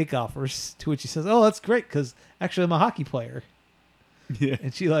 I don't date golfers." To which he says, "Oh, that's great, because actually I'm a hockey player." Yeah.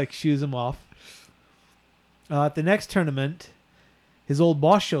 And she like shoos him off. At the next tournament, his old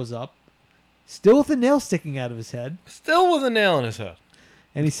boss shows up, still with a nail sticking out of his head, Still with a nail in his head.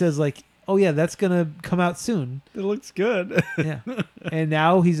 and he says like, "Oh yeah, that's gonna come out soon." It looks good. Yeah. And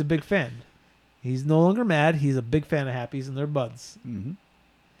now he's a big fan. He's no longer mad. He's a big fan of Happy's, and they're buds. Mm-hmm.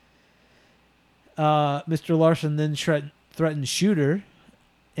 Mr. Larson then threatens Shooter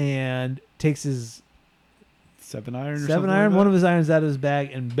and takes his 7-iron or 7 something iron, like one that? of his irons out of his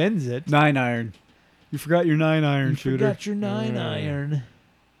bag, and bends it. 9-iron. You forgot your 9-iron You shooter. forgot your 9 iron.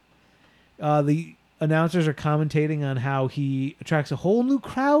 The announcers are commentating on how he attracts a whole new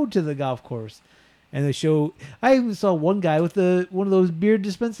crowd to the golf course. And they show, I even saw one guy with one of those beer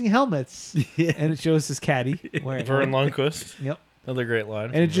dispensing helmets. Yeah. And it shows his caddy wearing Vern one. Lundquist. Yep. Another great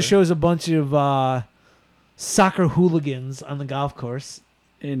line. And it just shows a bunch of soccer hooligans on the golf course.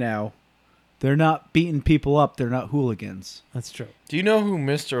 Hey now, they're not beating people up. They're not hooligans. That's true. Do you know who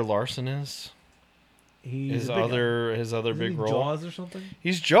Mr. Larson is? He's His a big- other isn't big he role. Jaws or something?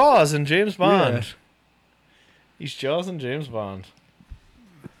 He's Jaws in James Bond. Yeah. He's Jaws in James Bond.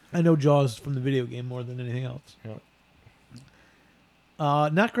 I know Jaws from the video game more than anything else. Yep.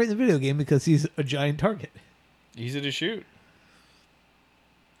 Not great in the video game because he's a giant target. Easy to shoot.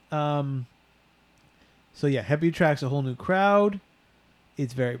 So yeah, Happy attracts a whole new crowd.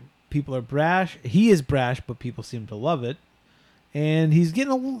 People are brash. He is brash, but people seem to love it. And he's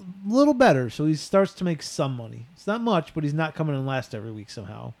getting a little better, so he starts to make some money. It's not much, but he's not coming in last every week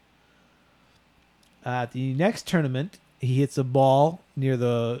somehow. At the next tournament, he hits a ball near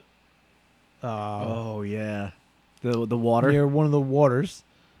the Oh yeah, the water. near one of the waters,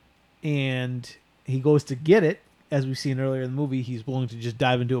 and he goes to get it. As we've seen earlier in the movie, he's willing to just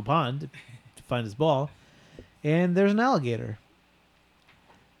dive into a pond to find his ball, and there's an alligator.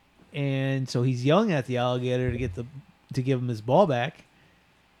 And so he's yelling at the alligator to give him his ball back,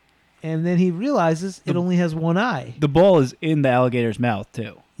 and then he realizes it only has one eye. The ball is in the alligator's mouth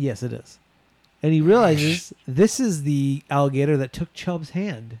too. Yes, it is. And he realizes this is the alligator that took Chubb's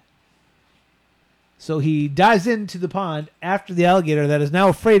hand. So he dives into the pond after the alligator that is now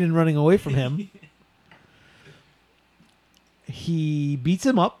afraid and running away from him. He beats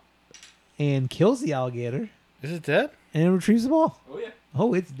him up and kills the alligator Is it dead? and retrieves the ball. Oh yeah.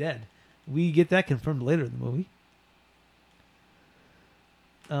 Oh, it's dead. We get that confirmed later in the movie.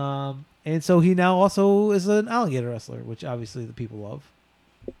 And so he now also is an alligator wrestler, which obviously the people love.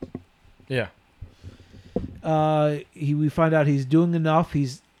 Yeah. We find out he's doing enough.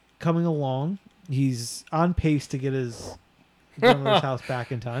 He's coming along. He's on pace to get his grandmother's house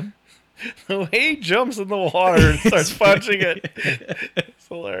back in time. The way he jumps in the water and starts punching it. It's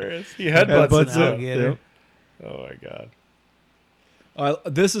hilarious. He headbutts Headbutts it. an alligator. Oh my god.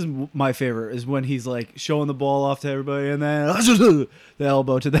 This is my favorite. Is when he's like showing the ball off to everybody, and then the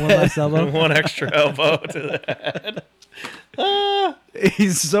elbow to the One head. last elbow. One extra elbow to the head.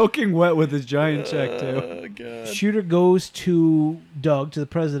 He's soaking wet with his giant check too. Oh god. Shooter goes to Doug, to the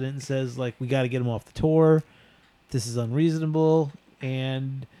president, and says, like, we got to get him off the tour. This is unreasonable.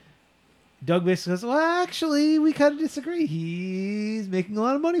 And Doug basically says, well, actually, we kind of disagree. He's making a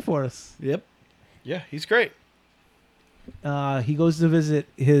lot of money for us. Yep. Yeah, he's great. He goes to visit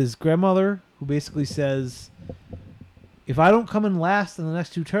his grandmother, who basically says, if I don't come in last in the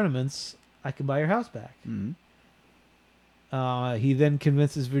next two tournaments, I can buy your house back. Mm-hmm. He then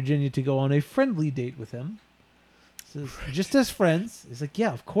convinces Virginia to go on a friendly date with him. Says, just as friends. He's like,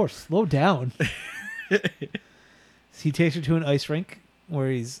 yeah, of course. Slow down. He takes her to an ice rink where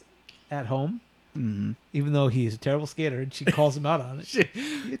he's at home, Mm-hmm. even though he's a terrible skater, and she calls him out on it.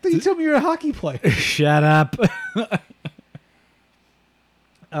 I thought you told me you're a hockey player. Shut up.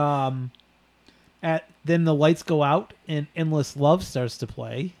 Then the lights go out, and Endless Love starts to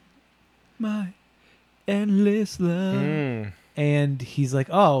play. My endless love. Mm. And he's like,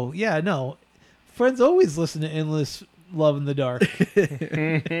 oh, yeah, no. Friends always listen to Endless Love in the Dark.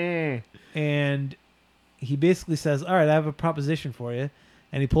 And he basically says, all right, I have a proposition for you.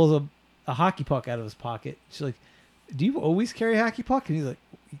 And he pulls a hockey puck out of his pocket. She's like, do you always carry a hockey puck? And he's like,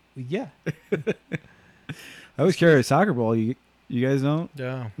 yeah. I always carry a soccer ball. You guys don't?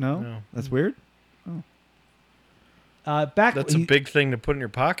 Yeah. No? That's weird. That's a big thing to put in your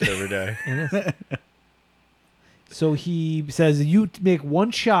pocket every day. It is. So he says, you make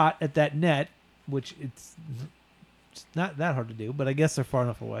one shot at that net, which it's not that hard to do, but I guess they're far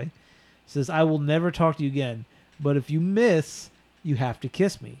enough away. He says, I will never talk to you again, but if you miss, you have to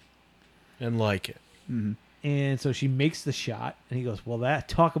kiss me. And like it. Mm-hmm. And so she makes the shot, and he goes, well, that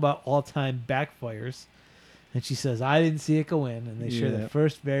talk about all-time backfires. And she says, I didn't see it go in. And they share their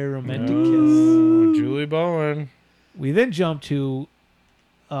first very romantic kiss. Julie Bowen. We then jump to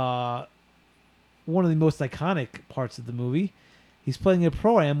one of the most iconic parts of the movie. He's playing a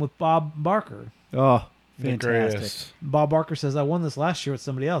pro-am with Bob Barker. Oh, The fantastic. greatest. Bob Barker says, I won this last year with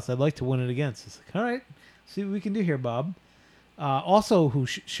somebody else. I'd like to win it again. So it's like, all right, see what we can do here, Bob. Also, who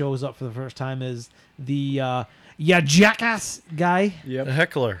shows up for the first time is the ya jackass guy, Yep. The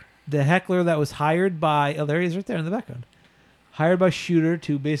heckler. the heckler that was hired by, oh, there he is right there in the background. Hired by Shooter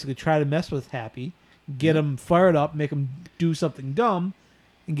to basically try to mess with Happy, get him fired up, make him do something dumb,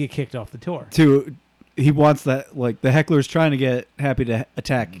 and get kicked off the tour. He wants that, like, the heckler's trying to get Happy to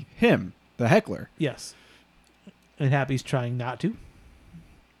attack him, the heckler. Yes. And Happy's trying not to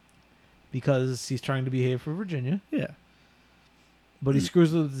because he's trying to behave for Virginia. Yeah. But he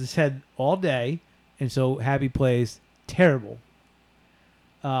screws with his head all day, and so Happy plays terrible.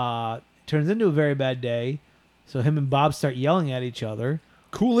 Turns into a very bad day, so him and Bob start yelling at each other.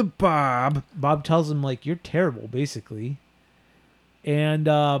 Cool it, Bob. Bob tells him, like, you're terrible, basically. And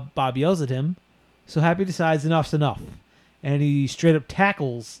Bob yells at him, so Happy decides enough's enough. And he straight up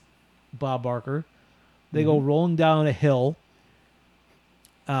tackles Bob Barker. They go rolling down a hill.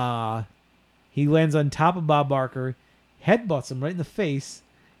 He lands on top of Bob Barker, headbutts him right in the face,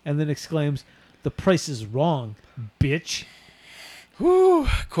 and then exclaims, the price is wrong, bitch. Whew.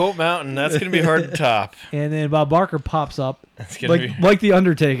 Quote Mountain. That's going to be hard to top. And then Bob Barker pops up, That's going to Like the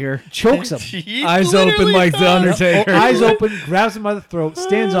Undertaker. chokes him. He Eyes open literally like the does. Undertaker. Eyes open, grabs him by the throat,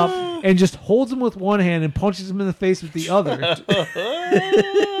 stands up, and just holds him with one hand and punches him in the face with the other.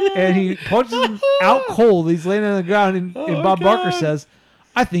 And he punches him out cold. He's laying on the ground, and Bob Barker says,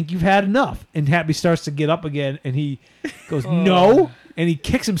 I think you've had enough. And Happy starts to get up again, and he goes, no. And he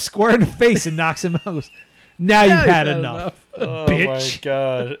kicks him square in the face and knocks him out. Goes, now you've had enough, Oh bitch. my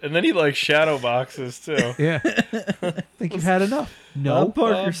god! And then he like shadow boxes too. Yeah. I think you've had enough. No. Bob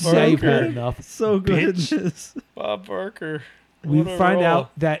Barker's Bob Now you've had Barker. enough. So good. Bitch. Bob Barker. We What a find role.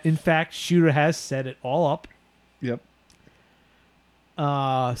 out that, in fact, Shooter has set it all up. Yep.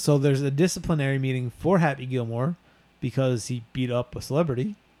 So there's a disciplinary meeting for Happy Gilmore because he beat up a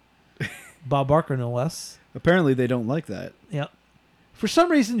celebrity. Bob Barker, no less. Apparently they don't like that. Yeah. For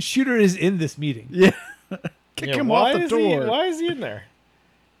some reason, Shooter is in this meeting. Yeah. Kick Yeah, him why off the is he- door. why is he in there?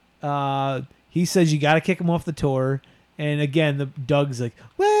 He says you got to kick him off the tour. And again, Doug's like,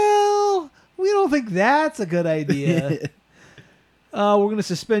 well, we don't think that's a good idea. We're going to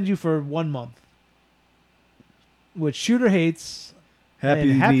suspend you for 1 month. Which Shooter hates.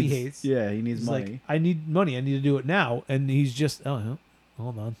 Happy, And Happy needs, hates. Yeah, he needs He's money. like, I need money. I need to do it now. And he's just, oh,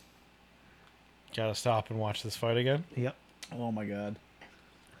 hold on. Gotta stop and watch this fight again. Yep. Oh my god.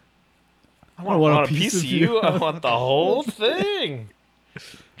 I want a piece of you. I want the whole thing.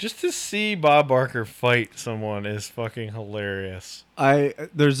 Just to see Bob Barker fight someone is fucking hilarious.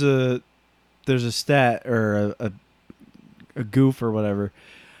 There's a stat or a goof or whatever.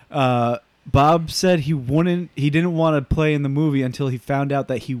 Bob said he didn't want to play in the movie until he found out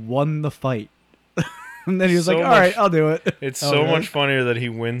that he won the fight. And then he was So like, all much- right, I'll do it. It's Oh, so really? much funnier that he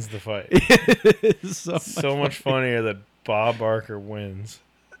wins the fight. It's So much funnier that Bob Barker wins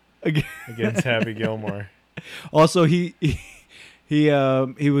against Happy Gilmore. Also, he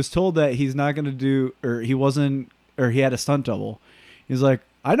was told that he's not going to do, or he had a stunt double. He's like,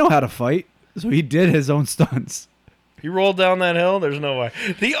 I know how to fight. So he did his own stunts. He rolled down that hill. There's no way.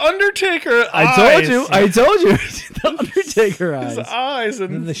 The Undertaker. I told you. The Undertaker His eyes. eyes And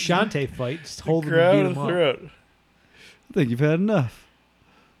then and the Shantae fight, just hold him grab and beat his him up. throat. I think you've had enough.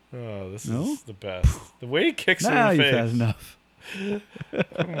 Oh, this No? is the best. The way he kicks him Now in the you've had face. enough.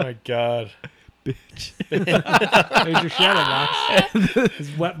 Oh my god. Bitch. There's your shadow box.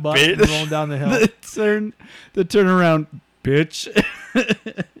 His wet butt Bitch. rolling down the hill. the turnaround, bitch.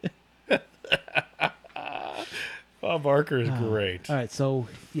 Bob Barker is great. All right, so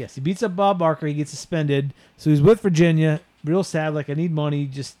yes, he beats up Bob Barker. He gets suspended. So he's with Virginia, real sad. Like, I need money.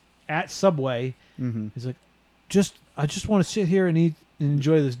 Just at Subway, he's like, I just want to sit here and eat and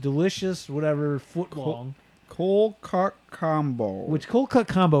enjoy this delicious whatever foot long. Cold cut combo. Which cold cut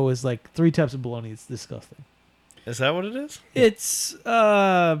combo is like 3 types of bologna. It's disgusting. Is that what it is? It's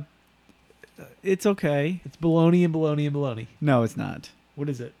okay. It's bologna and bologna and bologna. No, it's not. What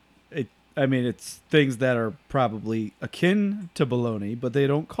is it? It's things that are probably akin to bologna, but they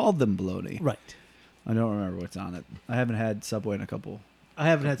don't call them bologna. Right. I don't remember what's on it. I haven't had Subway in a couple. I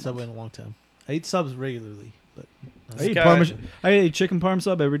haven't had Subway in a long time. I eat subs regularly, but I eat, guy- I eat chicken parm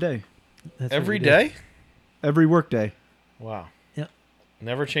sub every day. that's what Every we do. day? Every work day. Wow. Yeah.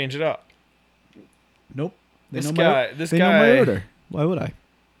 Never change it up. Nope. This know guy. they know my order. Why would I?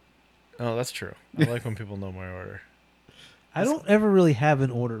 Oh, that's true. I like when people know my order. I don't ever really have an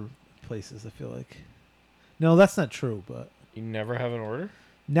order places. I feel like. No, that's not true. But You never have an order?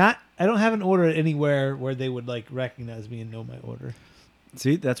 I don't have an order anywhere where they would like recognize me and know my order.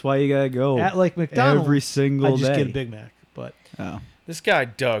 See, that's why you gotta go At like McDonald's, every single I just day. get a Big Mac. But Oh, This guy,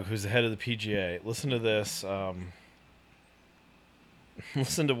 Doug, who's the head of the PGA, listen to this.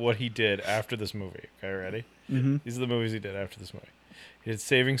 Listen to what he did after this movie. Okay, ready? mm-hmm. These are the movies he did after this movie. He did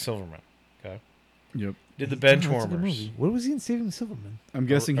Saving Silverman. Okay. Yep. Did the Oh, Bench that's a good Warmers. movie. What was he in Saving Silverman? I'm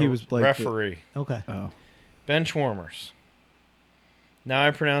guessing he was like referee. Okay. Oh, Bench Warmers. Now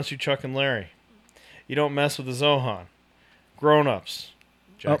I pronounce you Chuck and Larry. You don't mess with the Zohan. Grown Ups.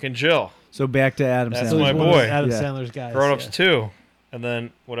 Jack and Jill. so back to Adam That's So Sandler. my he's one of boy. Adam Yeah. Sandler's guys. Grown Ups yeah. 2. And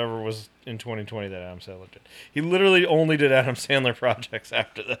then whatever was in 2020 that Adam Sandler did. He literally only did Adam Sandler projects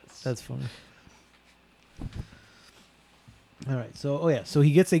after this. That's funny. All right. So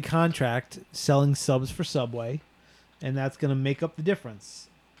he gets a contract selling subs for Subway, and that's going to make up the difference.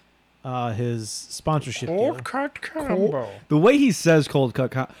 His sponsorship deal. Cold cut combo. The way he says cold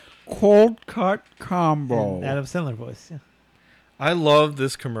cut combo. In Adam Sandler voice. Yeah. I love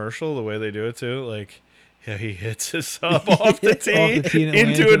this commercial, the way they do it too. Like, yeah, he hits his sub off the tee, Off the tee and it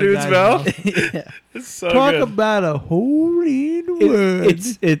lands into a in the dude's guy's mouth. It's so Talk good. about a hole in one.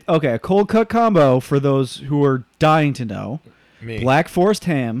 It's okay. A cold cut combo for those who are dying to know: Me. Black Forest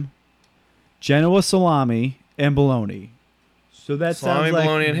ham, Genoa salami, and bologna. So that Salami, sounds like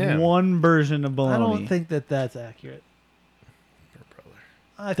bologna, and ham. one version of bologna. I don't think that's accurate. Poor brother.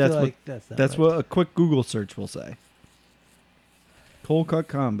 I feel That's what- like that's not That's right. what a quick Google search will say. Cold cut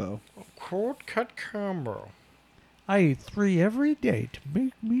combo. Cold cut combo. I eat 3 every day to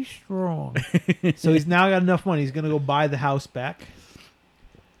make me strong. So he's now got enough money. He's going to go buy the house back.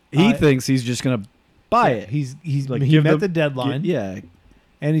 He thinks he's just gonna buy it. He's Like, he give met them- the deadline. Yeah.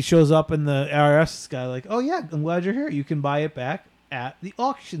 And he shows up in the IRS guy like, oh yeah, I'm glad you're here. You can buy it back at the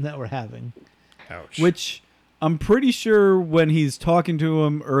auction that we're having. Ouch. Which I'm pretty sure when he's talking to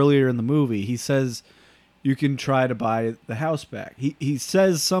him earlier in the movie, he says you can try to buy the house back. He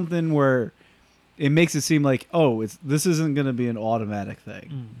says something where it makes it seem like, oh, this isn't going to be an automatic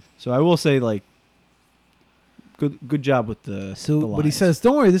thing. So I will say, like, good job with the So, the but he lines. says,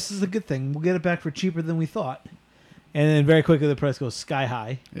 don't worry, this is a good thing. We'll get it back for cheaper than we thought. And then very quickly the price goes sky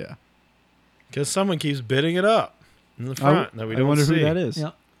high. yeah. Because someone keeps bidding it up in the front that we don't wonder see. who that is.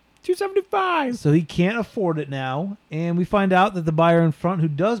 Yeah. $275. So he can't afford it now, and we find out that the buyer in front who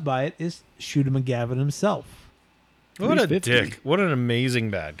does buy it is Shooter McGavin himself. What a 350. dick. What an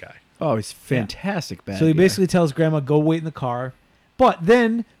amazing bad guy. Oh, he's fantastic. Bad So he guy. basically tells Grandma, go wait in the car. But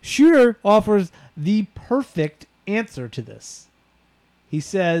then Shooter offers the perfect answer to this. He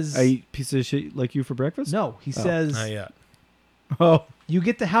says, I eat piece of shit like you for breakfast. no, he Oh. says, Not yet. Oh, you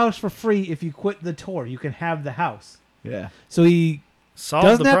get the house for free if you quit the tour. You can have the house. yeah. So he Solves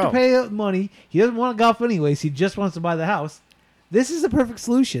doesn't the have problem. to pay money. He doesn't want to golf anyways. He just wants to buy the house. This is the perfect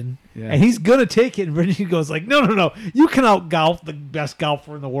solution. Yeah. And he's going to take it. And Brittany goes like, no. You can out golf the best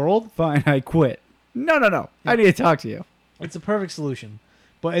golfer in the world. Fine, I quit. No. I need to talk to you. It's a perfect solution.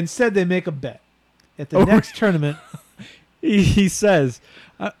 But instead they make a bet. At the Oh, next tournament, He says,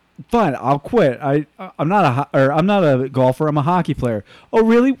 "Fine, I'll quit. I'm not a golfer. I'm a hockey player. Oh,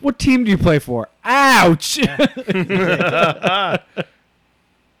 really? What team do you play for? Ouch!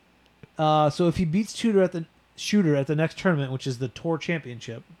 so if he beats Shooter at the next tournament, which is the tour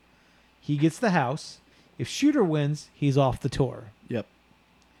championship, he gets the house. If Shooter wins, he's off the tour. Yep.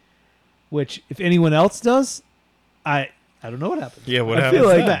 Which, if anyone else does, I don't know what happens. Yeah, what I happens feel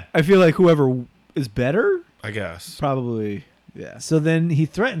like then? I feel like whoever is better, I guess. probably. Yeah. So then he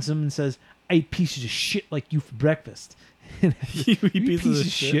threatens him and says, "I eat pieces of shit like you for breakfast." You eat You pieces of piece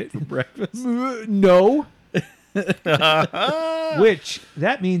of shit shit. for breakfast. No. Which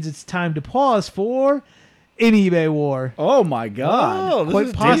that means it's time to pause for an eBay war. Oh my god! Oh, this Quite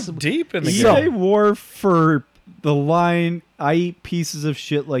is possible. deep in the So- game. eBay war for the line. I eat pieces of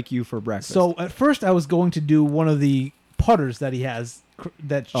shit like you for breakfast. So at first I was going to do one of the putters that he has.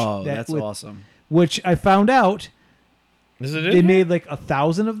 That's awesome. Which I found out Is it they in? made like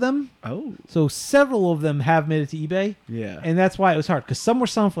 1,000 of them. Oh So several of them have made it to eBay. yeah. And that's why it was hard, because some were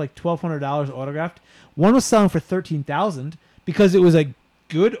selling for like $1,200 autographed. One was selling for $13,000 because it was a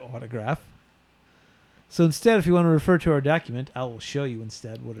good autograph. So instead, if you want to refer to our document, I will show you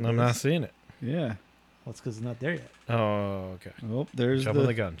instead what it is. I'm not seeing it. Yeah. Well, it's because it's not there yet. Oh, okay. Oh, there's Jumping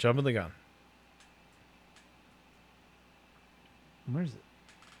the gun. Jumping the gun. Where is it?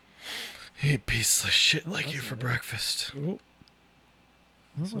 Eat piece of shit like you for breakfast. Oh,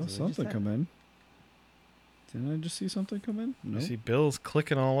 Where saw was it? I just something had come in. Didn't I just see something come in? No. You see Bill's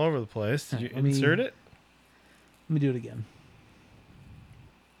clicking all over the place. Did you Let me- insert it? Let me do it again.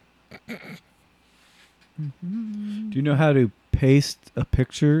 Do you know how to paste a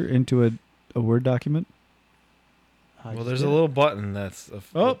picture into a Word document? I Well, just there's did a it. little button that's a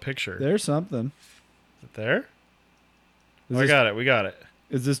Oh, picture. There's something. Is it there? Is Oh, I this- got it. We got it.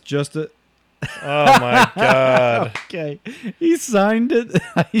 Is this just a... Oh, my God. Okay. He signed it.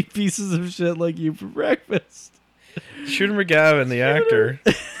 I eat pieces of shit like you for breakfast. Shooter McGavin, the actor,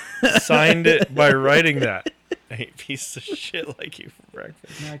 signed it by writing that. A piece of shit like you for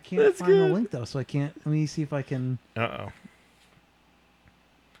breakfast. Now, I can't That's find the good. link though, so I can't. Let me see if I can. Uh-oh.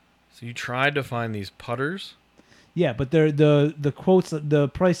 So you tried to find these putters? Yeah, but the quotes, the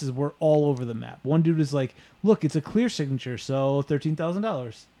prices were all over the map. One dude is like, "Look, it's a clear signature, so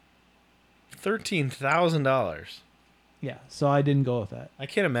 $13,000." $13,000. Yeah, so I didn't go with that. I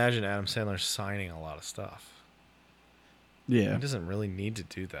can't imagine Adam Sandler signing a lot of stuff. Yeah. He doesn't really need to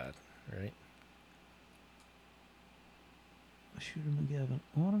do that, right? Shooter McGavin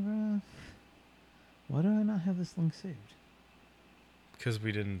autograph. Why do I not have this link saved? Because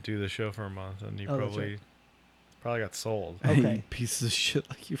we didn't do the show for a month, and you Oh, that's probably got sold. I Okay. eat pieces of shit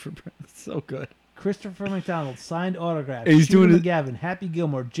like you for breakfast. So good. Christopher McDonald signed autograph. He's Shooter doing it- McGavin, Happy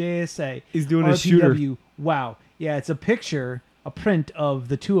Gilmore, JSA. He's doing a shooter. RPW. Wow. Yeah, it's a picture, a print of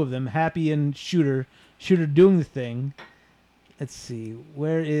the two of them, Happy and Shooter. Shooter doing the thing. Let's see.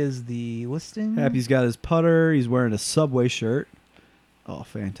 Where is the listing? Happy's got his putter. He's wearing a Subway shirt. Oh,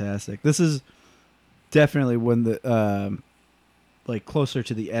 fantastic. This is definitely when the, like, closer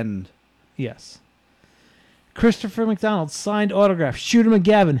to the end. Yes. Christopher McDonald signed autograph. Shooter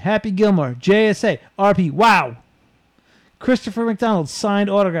McGavin, Happy Gilmore, JSA, RP. Wow. Christopher McDonald signed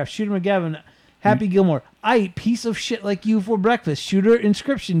autograph. Shooter McGavin, Happy Gilmore. I eat piece of shit like you for breakfast. Shooter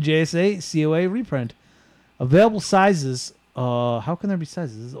inscription, JSA, COA reprint. Available sizes. How can there be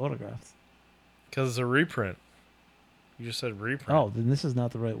sizes? This is autographs. Because it's a reprint. You just said reprint. Oh, then this is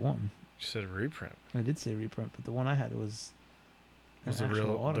not the right one. You said reprint. I did say reprint, but the one I had was an Was the actual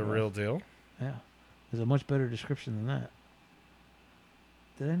real autograph. deal? Yeah. There's a much better description than that.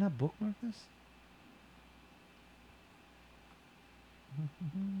 Did I not bookmark this?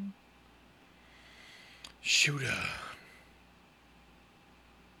 Shooter.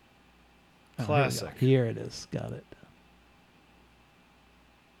 Oh, Classic. Here it is. Got it.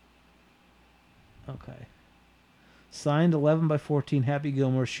 Okay. Signed 11 by 14 Happy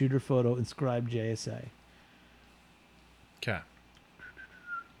Gilmore shooter photo inscribed JSA. Okay.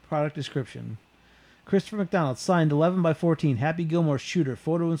 Product description. Christopher McDonald signed 11 by 14 Happy Gilmore shooter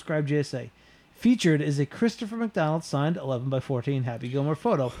photo inscribed JSA. Featured is a Christopher McDonald signed 11 by 14 Happy Gilmore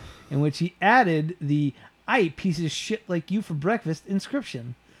photo in which he added the "I eat pieces of shit like you for breakfast"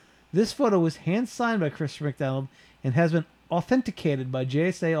 inscription. This photo was hand signed by Christopher McDonald and has been authenticated by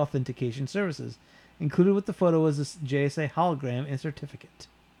JSA Authentication Services. Included with the photo is a JSA hologram and certificate.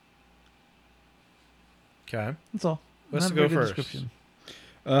 Okay. That's all. Let's Not a go very good first. description.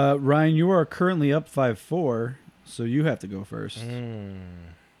 Ryan, you are currently up 5-4, so you have to go first.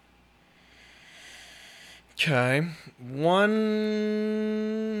 Okay.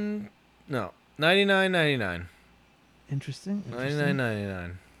 99.99. Interesting.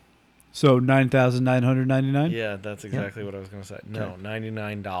 99.99. So 9,999. Yeah, that's exactly what I was going to say. No,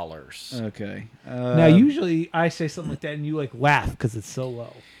 $99. Okay. Now, usually I say something like that and you like laugh because it's so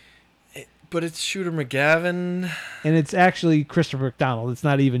low. But it's Shooter McGavin. And it's actually Christopher McDonald. It's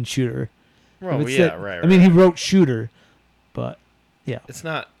not even Shooter. Oh, If it yeah, said- right. I mean, he wrote Shooter, but yeah. It's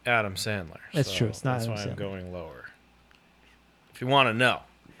not Adam Sandler. That's so true, it's not That's Adam why I'm Sandler. going lower. If you want to know,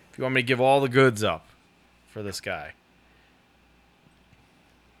 if you want me to give all the goods up for this guy,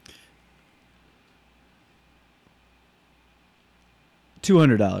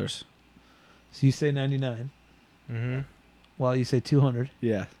 $200. So you say 99. mm-hmm. Well, you say 200.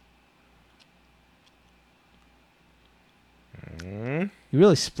 Yeah. You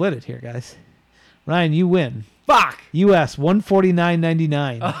really split it here, guys. Ryan, you win. Fuck. U.S.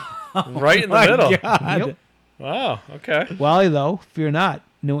 149.99. right in the middle. Yep. Wow. Okay. Wally, though, fear not.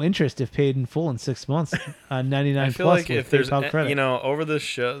 No interest if paid in full in 6 months on 99 I feel plus like with if there's, PayPal credit. over this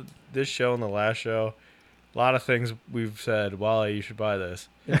show and the last show, a lot of things we've said, Wally, you should buy this.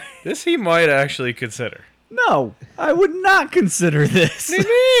 This he might actually consider. No, I would not consider this. What do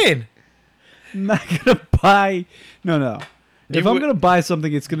you mean? I'm not gonna buy. No. If You I'm would- gonna buy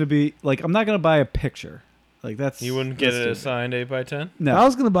something, it's gonna be like I'm not gonna buy a picture. Like that's You wouldn't get that's it a stupid. signed 8x10? If No. I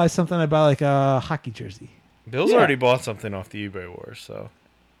was going to buy something, I'd buy like a hockey jersey. Bill's Yeah. already bought something off the eBay Wars, so.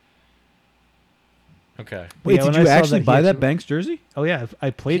 Okay. Wait, Yeah, when did I you saw actually that, buy he that actually- Banks jersey? Oh yeah, I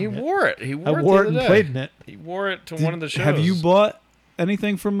played. He in it. wore it. He wore I it. wore the it and other played day. in it. He wore it to one of the shows. Have you bought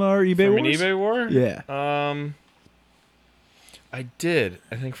anything from our eBay from wars? an eBay war? Yeah. I did.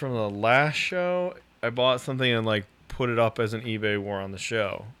 I think from the last show, I bought something and like put it up as an eBay war on the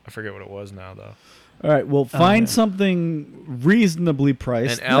show. I forget what it was now though. All right. Well, find yeah. something reasonably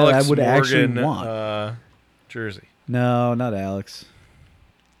priced An that Alex I would Morgan actually want. Jersey. No, not Alex.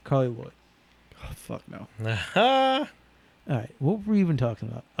 Carly Lloyd. Oh, fuck no. All right, what were we even talking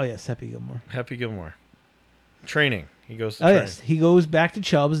about? Oh yes, Happy Gilmore. Happy Gilmore. Training. He goes to Oh train. yes, he goes back to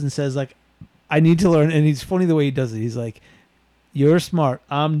Chubbs and says like, "I need to learn." And he's funny the way he does it. He's like, "You're smart.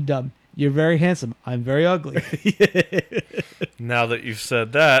 I'm dumb. You're very handsome. I'm very ugly." Now that you've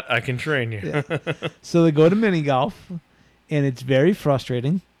said that, I can train you. Yeah. So they go to mini golf, and it's very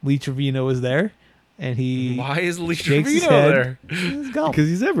frustrating. Lee Trevino is there, and he Why is Lee shakes his Trevino head. there? It's golf. Because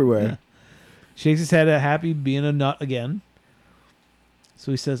he's everywhere. Yeah. Shakes his head at Happy being a nut again.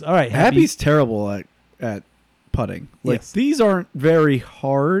 So he says, "All right, Happy." Happy's terrible at putting. Like, Yes. these aren't very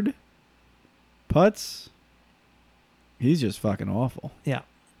hard putts. He's just fucking awful. Yeah,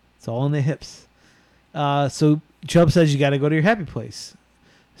 it's all in the hips. So Chubb says you got to go to your happy place.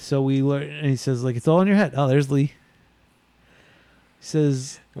 So we learn, and he says like it's all in your head. Oh, there's Lee. He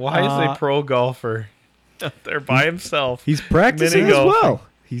says, Why is a pro golfer out there by himself? He's practicing as Mini-golfing. well.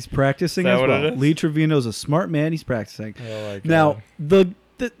 He's practicing Is that as what well. it is? Lee Trevino's a smart man. He's practicing. Oh my God. Now,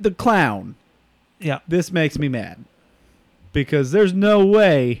 the clown, "Yeah, this makes me mad. Because there's no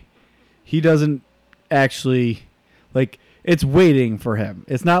way he doesn't actually, like, it's waiting for him.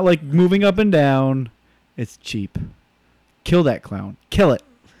 It's not like moving up and down. It's cheap. Kill that clown. Kill it.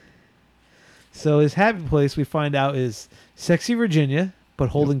 So his happy place, we find out, is sexy Virginia, but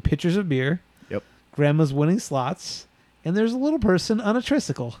holding pitchers of beer. Yep. Grandma's winning slots, and there's a little person on a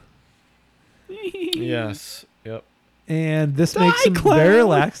tricycle. Yes. Yep. And this Die, makes him clown! very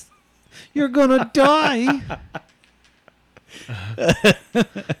relaxed. You're gonna die.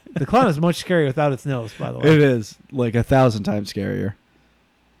 The clown is much scarier without its nose, by the way. It is like 1,000 times scarier.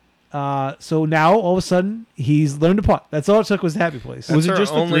 So now all of a sudden he's learned to putt. That's all it took was the happy place. That's Was it our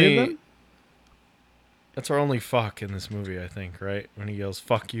just the three of only- them? That's our only fuck in this movie, I think, right? When he yells,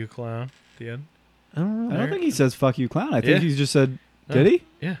 "Fuck you, clown," at the end. I don't know. I don't think he says "fuck you, clown." I think Yeah. he just said, No. "Did he?"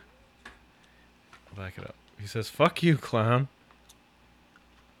 Yeah. I'll back it up. He says, "Fuck you, clown."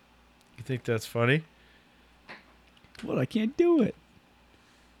 You think that's funny? What? I can't do it.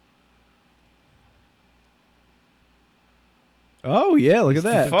 Oh yeah, look at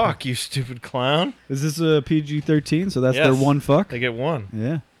that. Fuck you, stupid clown. Is this a PG-13? So that's Yes. their one fuck. They get one.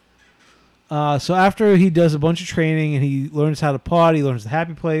 Yeah. So after he does a bunch of training and he learns how to putt, he learns the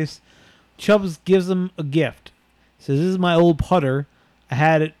happy place. Chubbs gives him a gift. He says, "This is my old putter. I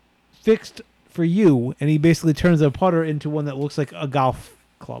had it fixed for you." And he basically turns the putter into one that looks like a golf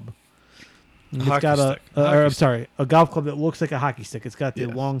club. And it's Hockey got stick. or, Hockey I'm stick. sorry, a golf club that looks like a hockey stick. It's got the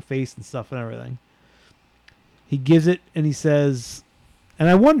Yes. long face and stuff and everything. He gives it and he says, and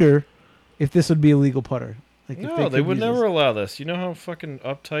I wonder if this would be a legal putter. Like if No, they could would use never this. allow this. You know how fucking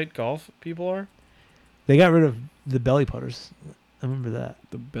uptight golf people are? They got rid of the belly putters. I remember that.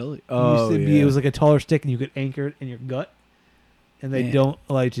 The belly. It Oh used to yeah. be, it was like a taller stick, and you could anchor it in your gut. And they Man. don't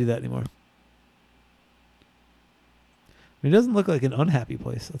allow you to do that anymore. I mean, it doesn't look like an unhappy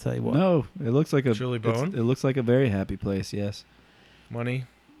place. I'll tell you what. No, it looks like a Chili it's- bone? It looks like a very happy place. Yes. Money.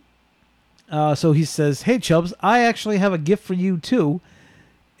 So he says, "Hey Chubbs, I actually have a gift for you too,"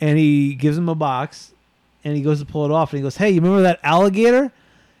 and he gives him a box, and he goes to pull it off, and he goes, "Hey, you remember that alligator?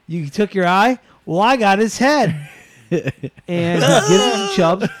 You took your eye? Well, I got his head." And he gives it to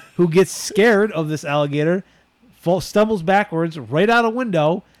Chubbs, who gets scared of this alligator, stumbles backwards right out a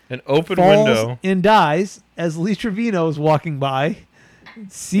window, An open falls window. and dies as Lee Trevino is walking by,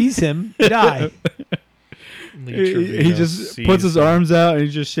 sees him die. Lee He Trevino just sees puts his him. arms out and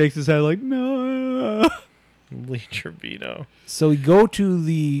he just shakes his head like no. Lee Trevino. So we go to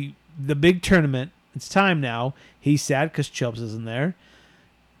the big tournament. It's time now. He's sad because Chubbs isn't there.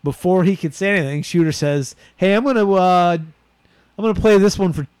 Before he could say anything, Shooter says, "Hey, I'm gonna play this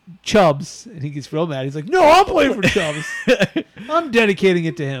one for Chubbs," and he gets real mad. He's like, "No, I'm playing for Chubbs. I'm dedicating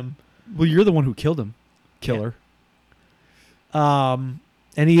it to him." Well, you're the one who killed him, killer. And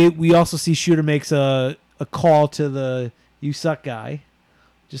we also see Shooter makes a call to the "you suck" guy,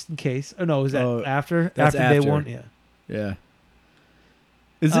 just in case. Oh no, is that Oh, after that's day after. one? Yeah. Yeah.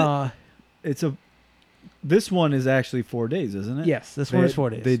 Is it? It's a. This one is actually 4 days, isn't it? Yes, this one is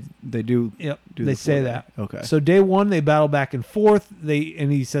 4 days. They do. Yep, do they the say 4 day. that. Okay. So day one, they battle back and forth.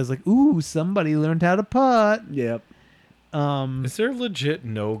 And he says like, "Ooh, somebody learned how to putt." Yep. Is there legit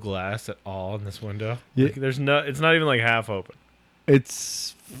no glass at all in this window? Yeah. Like, there's no. It's not even like half open.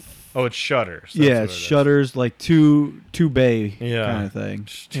 It's Oh, it's shutters. That's yeah, what it's it is. shutters like two bay Yeah. kind of thing.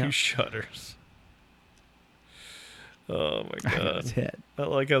 Just two shutters. Oh my I got god! his head. I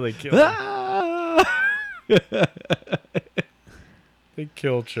like how they kill. Ah! They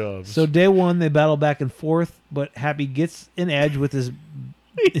kill Chubbs. So day one, they battle back and forth, but Happy gets an edge with his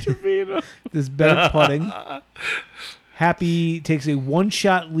this better putting. Happy takes a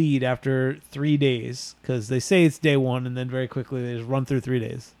one-shot lead after 3 days because they say it's day one, and then very quickly they just run through 3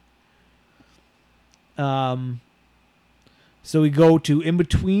 days. So we go to in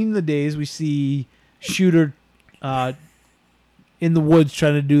between the days. We see Shooter in the woods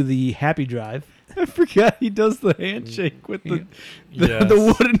trying to do the Happy Drive. I forgot he does the handshake with the Yes. the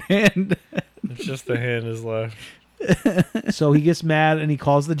wooden hand. It's just the hand is left. So he gets mad and he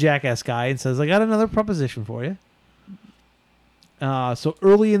calls the jackass guy and says, "I got another proposition for you." So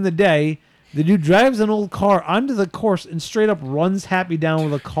early in the day, the dude drives an old car onto the course and straight up runs Happy down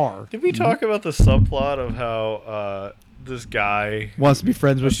with a car. Did we talk about the subplot of how this guy Wants to be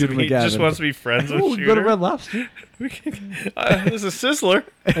friends with Shooter he McGavin. just wants to be friends with Oh, Shooter? go to Red Lobster. This is Sizzler.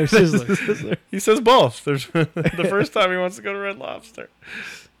 Or Sizzler. He says both. There's the first time he wants to go to Red Lobster.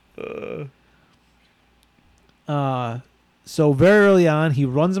 So very early on, he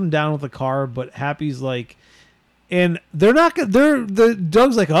runs him down with a car, but Happy's like, and they're not. The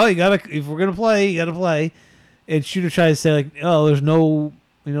Doug's like, "Oh, you gotta. If we're gonna play, you gotta play." And Shooter tries to say like, "Oh, there's no,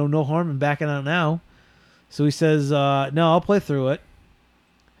 no harm in backing out now." So he says, "No, I'll play through it."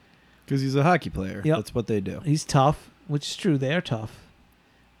 Because he's a hockey player. Yep. That's what they do. He's tough, which is true. They are tough.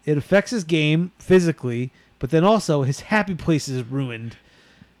 It affects his game physically, but then also his happy place is ruined.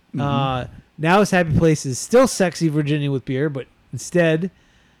 Now his happy place is still sexy Virginia with beer, but instead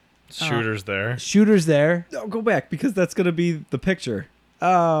Shooter's there. Shooter's there. No, go back because that's going to be the picture.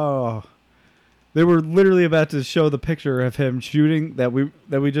 Oh. They were literally about to show the picture of him shooting that we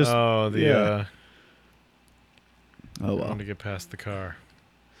just Oh, the yeah. I Oh well. want to get past the car.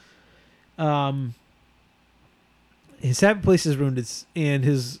 His happy place is ruined, and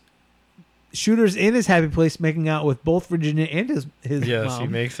his Shooter's in his happy place making out with both Virginia and his Yes, mom. he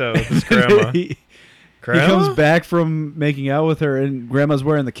makes out with his grandma. he Grandma? comes back from making out with her and grandma's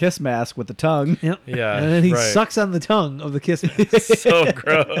wearing the kiss mask with the tongue. Yep. Yeah, And then he right. sucks on the tongue of the kiss. So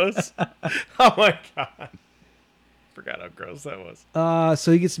gross. Oh my god. Forgot how gross that was.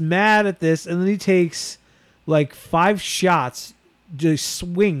 So he gets mad at this, and then he takes like 5 shots, just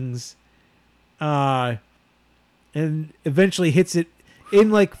swings, and eventually hits it in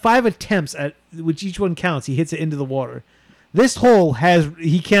like 5 attempts at which each one counts. He hits it into the water. This hole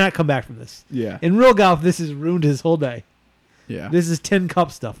he cannot come back from this. Yeah. In real golf, this has ruined his whole day. Yeah. This is tin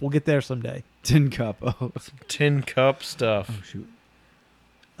cup stuff. We'll get there someday. tin cup. Oh. Tin cup stuff. Shoot.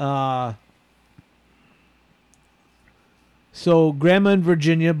 So Grandma and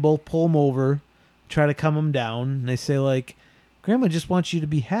Virginia both pull him over, try to calm him down. And they say like, "Grandma just wants you to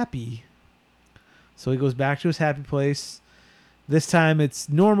be happy." So he goes back to his happy place. This time it's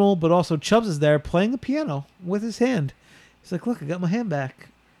normal, but also Chubbs is there playing the piano with his hand. He's like, "Look, I got my hand back."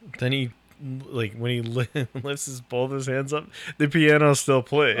 Then he, like, when he lifts both his hands up, the piano still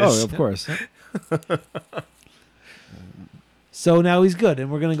plays. Oh, of course. So now he's good, and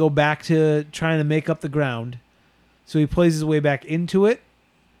we're going to go back to trying to make up the ground. So he plays his way back into it.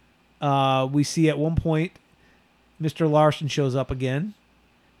 We see at one point Mr. Larson shows up again,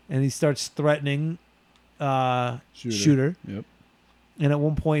 and he starts threatening Shooter. Yep. And at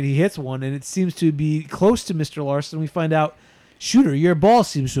one point he hits one, and it seems to be close to Mr. Larson. We find out, "Shooter, your ball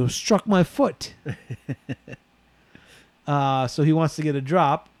seems to have struck my foot." So he wants to get a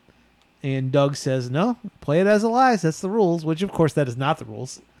drop, and Doug says, "No, play it as a lies. That's the rules," which, of course, that is not the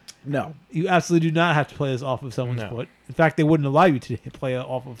rules. No. You absolutely do not have to play this off of someone's No. foot. In fact, they wouldn't allow you to play it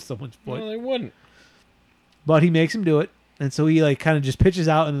off of someone's foot. No, they wouldn't. But he makes him do it, and so he like kind of just pitches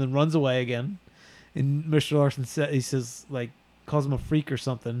out and then runs away again. And Mr. Larson says like calls him a freak or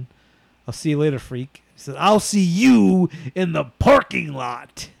something. "I'll see you later, freak." He says, "I'll see you in the parking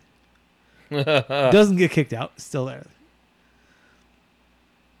lot." Doesn't get kicked out. Still there.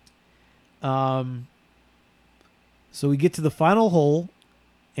 So we get to the final hole,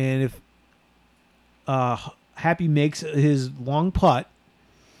 and if Happy makes his long putt,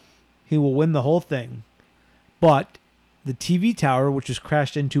 he will win the whole thing. But the TV tower, which was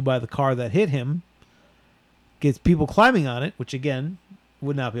crashed into by the car that hit him, gets people climbing on it, which again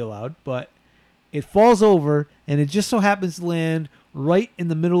would not be allowed, but it falls over, and it just so happens to land right in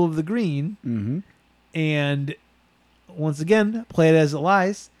the middle of the green. Mm-hmm. And once again, play it as it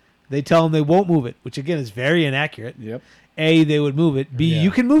lies. They tell him they won't move it, which again is very inaccurate. Yep. A, they would move it. B, Yeah.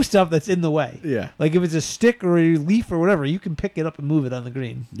 you can move stuff that's in the way. Yeah. Like if it's a stick or a leaf or whatever, you can pick it up and move it on the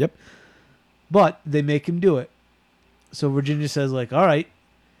green. Yep. But they make him do it. So Virginia says, like, all right,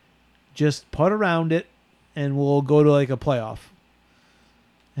 just putt around it and we'll go to like a playoff.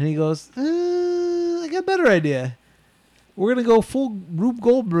 And he goes, I got a better idea. We're going to go full Rube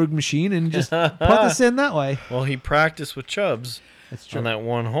Goldberg machine and just putt this in that way. Well, he practiced with Chubbs That's true. on that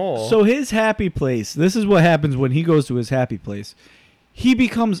one hole. So his happy place, this is what happens when he goes to his happy place. He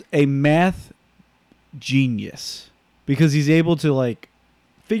becomes a math genius because he's able to like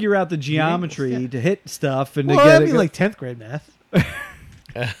figure out the geometry Yeah. to hit stuff and Well, to get that'd it be like 10th grade math.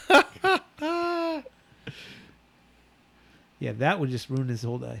 Yeah, that would just ruin his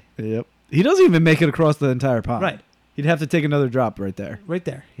whole day. Yep. He doesn't even make it across the entire pond. Right. He'd have to take another drop right there. Right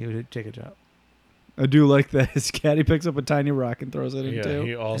there. He would take a drop. I do like that his caddy picks up a tiny rock and throws it in yeah, too.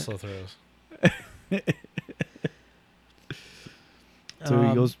 he also throws. So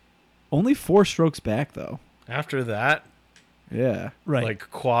he goes only 4 strokes back though. After that, Yeah. Right. like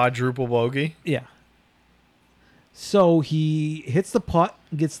quadruple bogey. Yeah. So he hits the putt,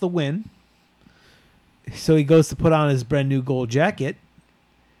 gets the win. So he goes to put on his brand new gold jacket.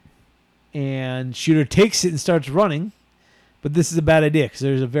 And Shooter takes it and starts running. But this is a bad idea because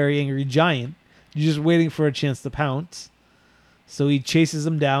there's a very angry giant. You're just waiting for a chance to pounce. So he chases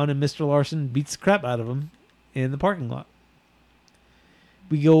him down, and Mr. Larson beats the crap out of him in the parking lot.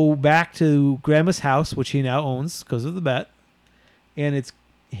 We go back to Grandma's house, which he now owns because of the bet. And it's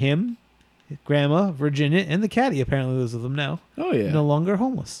him, Grandma, Virginia, and the caddy apparently lives with them now. Oh yeah. No longer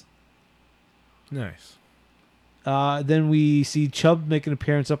homeless. Nice. Then we see Chubb make an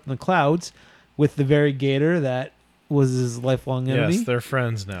appearance up in the clouds with the very gator that was his lifelong enemy. Yes, they're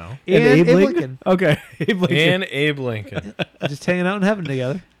friends now. And Abe Abe Lincoln? Lincoln. Okay. Abe Lincoln. And Abe Lincoln. Just hanging out in heaven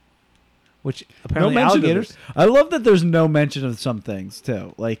together. Which No apparently mention of alligators. it. I love that there's no mention of some things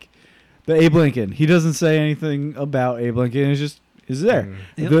too. Like the Abe Lincoln. He doesn't say anything about Abe Lincoln. He's just is there.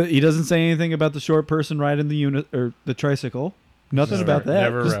 Mm. Yep. He doesn't say anything about the short person riding the unit or the tricycle. Nothing Never- about that.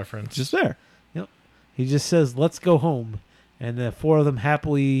 Never just, referenced. just there. He just says, let's go home. And the 4 of them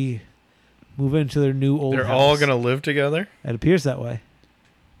happily move into their new old They're house. all going to live together? It appears that way.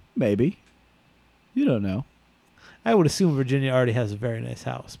 Maybe. You don't know. I would assume Virginia already has a very nice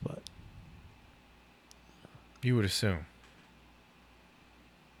house, but You would assume.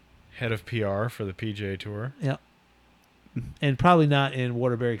 Head of PR for the PGA Tour. yeah. And probably not in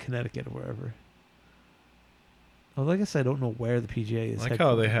Waterbury, Connecticut or wherever. Although I guess I don't know where the PGA is. I like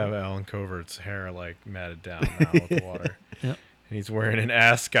how they headquartered. have Alan Covert's hair like matted down now with the water. Yep. And he's wearing an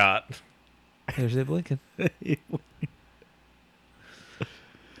ascot. There's Abe Lincoln.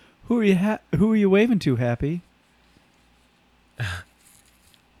 Who are you waving to, Happy?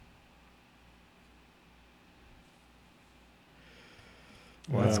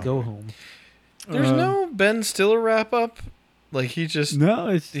 Let's Wow. go home. There's no Ben Stiller wrap up. Like he just No,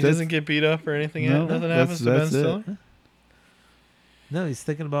 it's he doesn't get beat up or anything. No, Nothing that's- happens to Ben that's it. Stiller. No, he's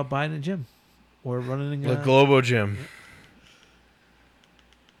thinking about buying a gym or running The a Globo Gym.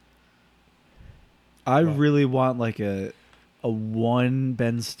 I really want like a one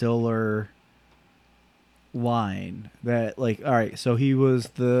Ben Stiller line that like all right, so he was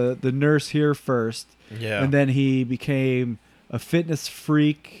the nurse here first, Yeah. and then he became a fitness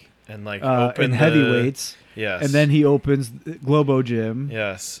freak And like in open heavyweights, Yes. and then he opens the Globo Gym.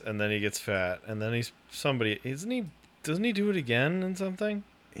 Yes, and then he gets fat, and then he's somebody. Isn't he? Doesn't he do it again in something?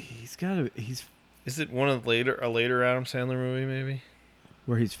 He's got he's Is it one of a later Adam Sandler movie? Maybe.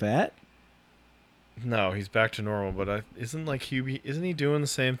 where he's fat. No, he's back to normal. But isn't like Hubie? Isn't he doing the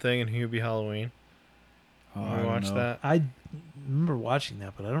same thing in Hubie Halloween? Oh, You watch that? I remember watching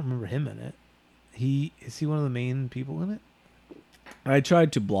that, but I don't remember him in it. Is he one of the main people in it? I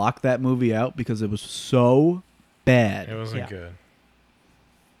tried to block that movie out because it was so bad. It wasn't Yeah. good.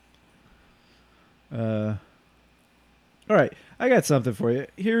 All right, I got something for you.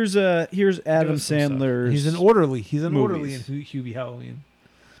 Here's Adam us some stuff. Sandler's. He's an orderly. He's an orderly in movies. Hubie Halloween.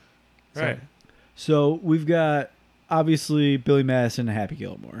 Right. So we've got obviously Billy Madison and Happy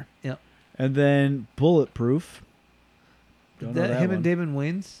Gilmore. Yep. And then Bulletproof. Don't know That him one. and Damon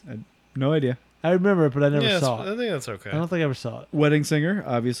Wayans? No idea. I remember it, but I never Yeah, saw I it. think that's okay. I don't think I ever saw it. Wedding Singer,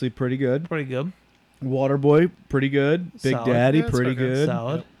 obviously pretty good. Pretty good. Waterboy, pretty good. Big Solid. Daddy, Yeah, it's pretty okay. good.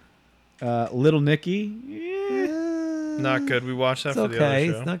 Solid. Little Nicky, yeah. Not good. We watched that It's for the okay.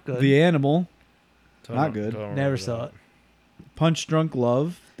 other show. It's not good. The Animal, Don't- not good. don't Never remember saw that. it. Punch Drunk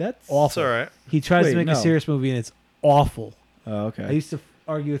Love. That's Awful. It's all right. He tries Wait, to make no. a serious movie, and it's awful. Oh, I okay. used to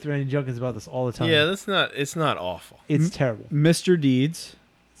argue with Randy Junkins about this all the time. Yeah, that's not. It's not awful. It's terrible. Mr. Deeds.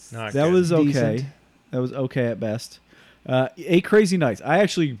 Not That good. was okay. Decent. That was okay at best. Eight Crazy Nights. I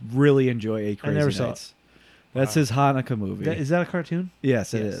actually really enjoy Eight I Crazy never saw Nights. That's Wow. his Hanukkah movie. Is that a cartoon?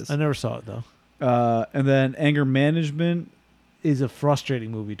 Yes, it Yes. is. I never saw it though. And then Anger Management. Is a frustrating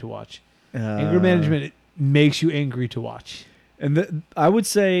movie to watch. Uh, Anger Management it makes you angry to watch. And I would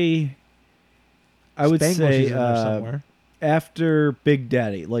say. Spanglish is in there somewhere. After Big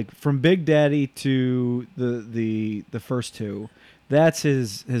Daddy, like from Big Daddy to the first two, that's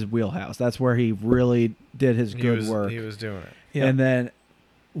his wheelhouse. That's where he really did his good work. He was doing it. Yeah. And then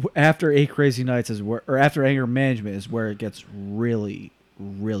after Eight Crazy Nights is where, or after Anger Management is where it gets really,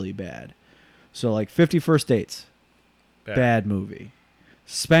 really bad. So like 50 First Dates, bad movie.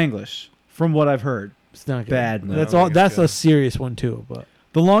 Spanglish, from what I've heard, It's not good. bad No, movie. That's I all. think it's That's good. a serious one too. But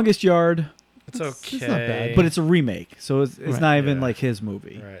The Longest Yard, It's okay. it's not bad, but it's a remake, so it's Right. not even Yeah. like his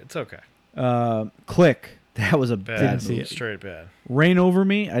movie. Right. It's okay. Click, that was a Bad. bad see movie. it. Straight bad. Rain Over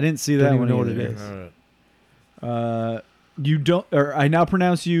Me, I didn't see that Don't one even know what either. it is. No, You don't, or I now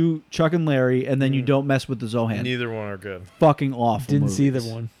pronounce you Chuck and Larry, and then you don't mess with the Zohan. neither one are good. Fucking awful. didn't see the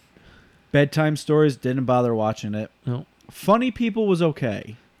movies. one. Bedtime Stories, didn't bother watching it. No, Funny People was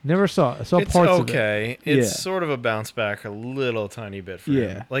okay. never saw it. I saw It's parts of it. okay. It's Yeah. sort of a bounce back a little tiny bit for Yeah.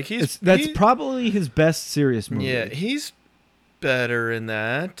 him. Like That's probably his best serious movie. Yeah, he's better in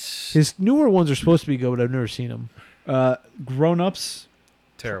that. His newer ones are supposed to be good, but I've never seen them. Grown Ups,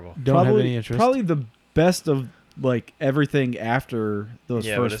 Terrible. Don't have any interest. Probably the best of like everything after those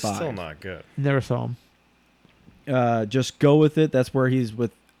Yeah, but first it's five. still not good. Never saw him. Just Go With It. That's where he's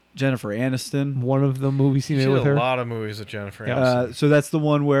with Jennifer Aniston. One of the movies he She made did with a her. lot of movies with Jennifer Yeah. Aniston. So that's the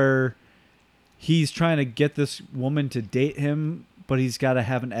one where he's trying to get this woman to date him, but he's got to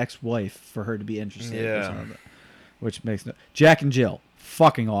have an ex-wife for her to be interested. or Yeah. something. Which makes no. Jack and Jill,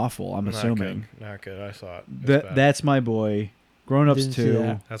 fucking awful. I'm Not assuming. good. Not good. I saw it. It was bad. That's my boy. Grown Ups Didn't see 2.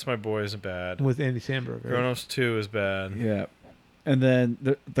 that. That's My Boy is bad. With Andy Samberg. Right? Grown Ups 2 is bad. Yeah. And then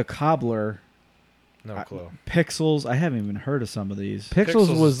the Cobbler, No clue. Pixels. I haven't even heard of some of these. Pixels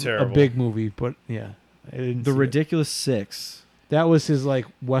Pixels is was a terrible. big movie, but yeah, I didn't. The see it. Ridiculous Six. That was his like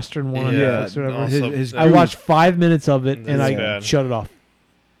Western one on Yeah, Netflix or whatever. also- His I watched 5 minutes of it and That's I bad. shut it off.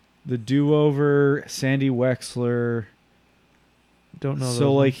 The Do-Over, Sandy Wexler. Don't know. So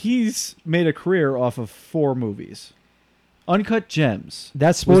those like ones. he's made a career off of 4 movies. Uncut Gems.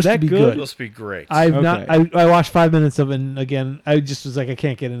 That's supposed that to be good? good. Supposed to be great. I've Okay. not. I watched 5 minutes of it, and again, I just was like, I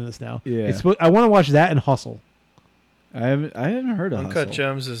can't get into this now. Yeah. I want to watch that and Hustle. I haven't heard of Uncut Hustle.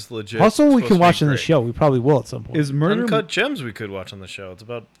 Gems is legit. Hustle we supposed can to be watch on the great. show. We probably will at some point. Is Murder Uncut Gems we could watch on the show. It's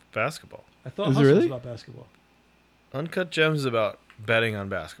about basketball. I thought Is it Hustle was really? about basketball. Uncut Gems is about betting on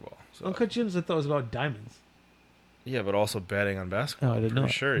basketball. So. Uncut Gems, I thought was about diamonds. Yeah, but also betting on basketball. Oh, I didn't I'm know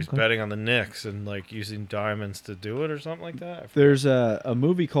pretty that. sure he's Okay. betting on the Knicks and like using diamonds to do it or something like that. I forget. There's a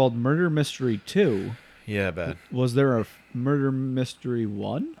movie called Murder Mystery 2. Yeah, bad. Was there a Murder Mystery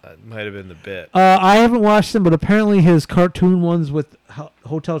 1? That might have been the bit. I haven't watched them, but apparently his cartoon ones with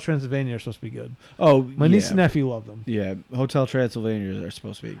Hotel Transylvania are supposed to be good. Oh, My niece and nephew love them. Yeah, Hotel Transylvania are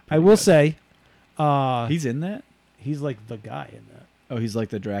supposed to be. I will pretty say, good. He's in that? he's like the guy in that. Oh, he's like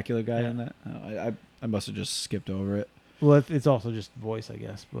the Dracula guy Yeah. in that? Oh, I must have just skipped over it. Well, it's also just voice, I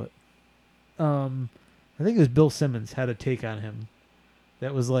guess. But I think it was Bill Simmons had a take on him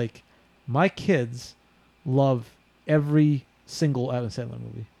that was like, my kids love every single Adam Sandler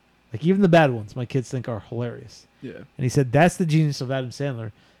movie, like even the bad ones. My kids think are hilarious. Yeah. And he said that's the genius of Adam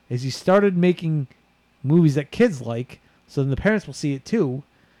Sandler is he started making movies that kids like, so then the parents will see it too.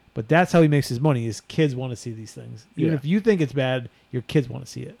 But that's how he makes his money. Is kids want to see these things, even Yeah. if you think it's bad, your kids want to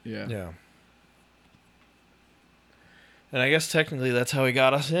see it. Yeah. Yeah. And I guess technically that's how he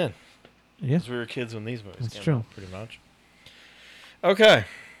got us in. Yeah, Because we were kids when these movies That's came true. out, pretty much. Okay.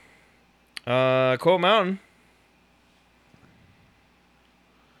 Quote Mountain.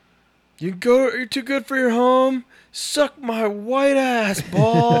 You're too good for your home. Suck my white ass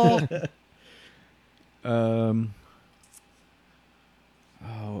ball.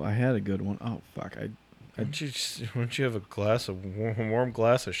 Oh, I had a good one. Oh, fuck. Why don't you have a glass of warm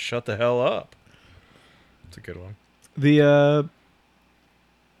glass of shut the hell up? It's a good one.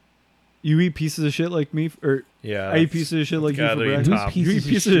 You eat pieces of shit like me, or Yeah. I eat pieces of shit like you gotta for be breakfast. top. You eat Pieces of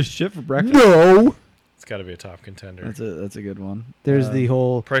pieces of shit for breakfast. no. It's got to be a top contender. That's a good one. There's the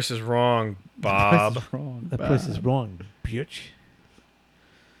whole Price is wrong, Price Bob. is wrong. that place is wrong, bitch.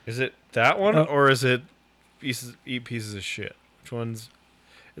 Is it that one Oh. or is it eat pieces of shit? Which one's?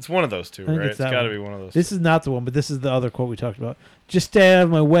 It's one of those two, I think right? it's It's that got to one. be one of those. This is not the one, but this is the other quote we talked about. Just stay out of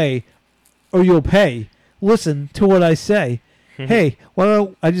my way, or you'll pay. Listen to what I say. Hey, why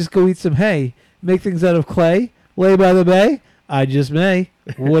don't I just go eat some hay? Make things out of clay. Lay by the bay. I just may.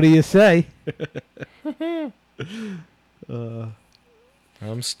 What do you say?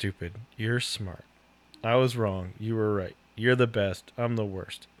 I'm stupid. You're smart. I was wrong. You were right. You're the best. I'm the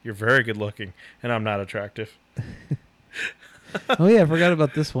worst. You're very good looking, and I'm not attractive. Oh yeah, I forgot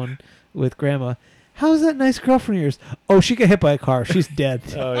about this one with Grandma. How's that nice girlfriend of yours? Oh, she got hit by a car. She's dead.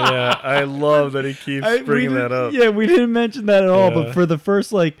 Oh yeah, I love that he keeps bringing that up. Yeah, we didn't mention that at all. Yeah. But for the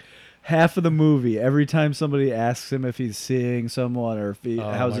first like half of the movie, every time somebody asks him if he's seeing someone or if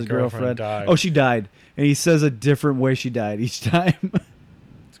how's my his girlfriend girlfriend, died. oh, she died, and he says a different way she died each time.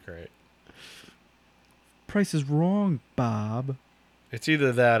 It's great. Price is wrong, Bob. It's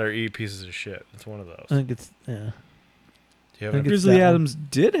either that or eat pieces of shit. It's one of those. I think it's yeah. Do you I have think a- it's Grizzly that one. Adams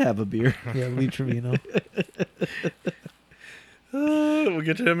did have a beer. Yeah, Lee Trevino. We'll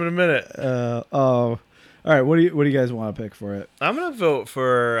get to him in a minute. All right. What do you guys want to pick for it? I'm gonna vote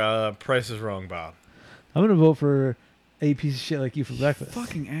for Price is Wrong, Bob. I'm gonna vote for a piece of shit like you for breakfast.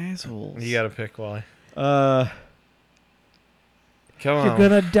 Fucking assholes. You gotta pick, Wally. Uh, Come on. You're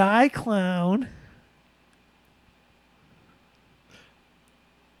gonna die, clown.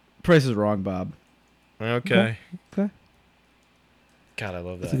 Price is wrong, Bob. Okay. Okay. God, I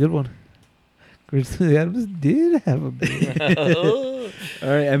love That's a that. good one. Grizzly Adams did have a beer. All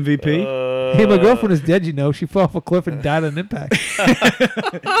right, MVP. Hey, my girlfriend is dead, you know. She fell off a cliff and died on impact.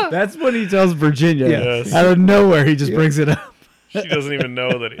 That's when he tells Virginia. Yes. Out of nowhere, he just brings it up. She doesn't even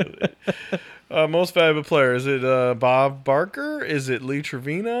know that he. Most valuable player, is it Bob Barker? Is it Lee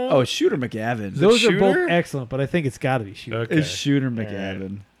Trevino? Oh, Shooter McGavin. Those are both Shooter? excellent, but I think it's got to be Shooter. Okay. It's Shooter right.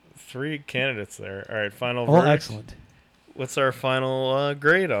 McGavin. 3 candidates there. All right, final All verdict. excellent. What's our final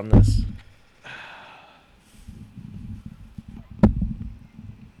grade on this?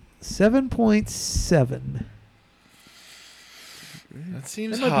 7.7. That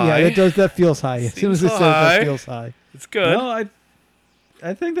seems That might be high. high. That feels high. As soon as it Seems says high. that feels high. It's good. No,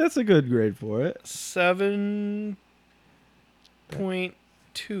 I think that's a good grade for it. 7.2.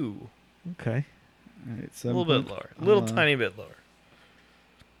 Okay. All right, A little bit lower. A little tiny bit lower.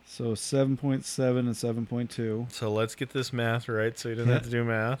 So 7.7 and 7.2. So let's get this math right so he doesn't have to do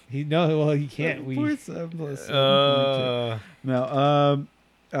math. He can't. 7.7 plus 7.2. No,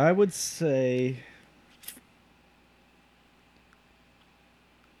 I would say.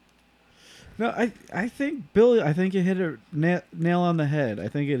 No, I think Billy. I think you hit a nail on the head. I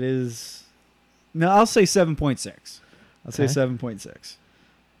think it is. No, I'll say 7.6. I'll say Okay. 7.6.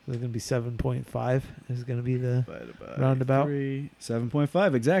 So it's gonna be 7.5. Is gonna be the Divided by Roundabout?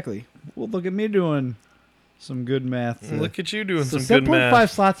 7.5 exactly. Well, look at me doing some good math. Look at you doing so some good 7.5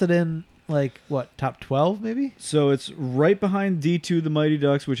 math. slots it in like what, top 12 maybe? So it's right behind D2 the Mighty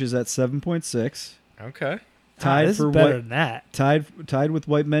Ducks, which is at 7.6. Okay. Tied this for is better what? than that. Tied with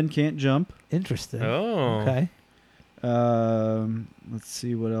White Men Can't Jump. Interesting. Oh. Okay. Let's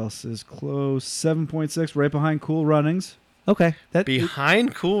see what else is close. 7.6, right behind Cool Runnings. Okay. That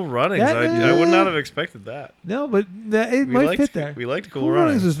Behind Cool Runnings. That- I would not have expected that. no, but it We might liked, fit there. We liked Cool, Cool Runnings.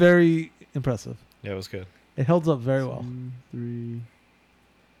 Runnings was very impressive. Yeah, it was good. It holds up very well. 2, 3,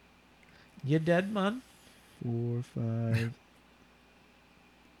 You dead, man? 4, 5,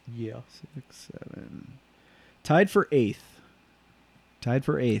 Yeah. 6, 7. Tied for 8th. Tied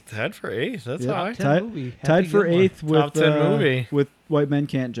for 8th. That's Yeah. high. Top 10 movie. Happy Tied for Gilmore. 8th with Top 10 movie. with White Men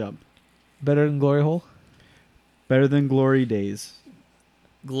Can't Jump. Better than Glory Hole. Better than Glory Days.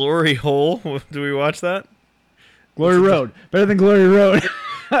 Glory Hole. Do we watch that? Glory Road. Better than Glory Road.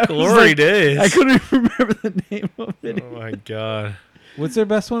 I was Glory like- Days. I couldn't even remember the name of it. Oh my god. What's their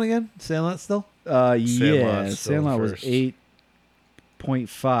best one again? Sandlot still? Yeah, Sandlot's still Sandlot was first.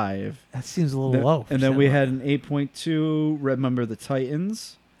 8.5. That seems a little low. for And then we Sandlot. had an 8.2. Remember the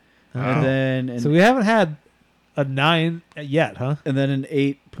Titans, Okay. and then So we haven't had a 9 yet, huh? an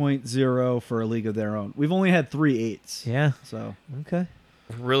 8.0 for A League of Their Own. We've only had 3 8s. Yeah. So Okay.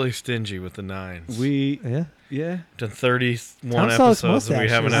 Really stingy with the 9s. Yeah. done 31 Tom Selleck's episodes and we mustache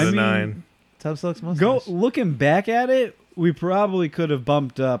haven't is- had I a mean, 9. Top Selleck's mustache. go looking back at it, we probably could have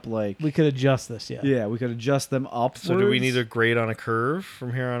bumped up like We could adjust this, yeah. yeah, we could adjust them upwards. So do we need a grade on a curve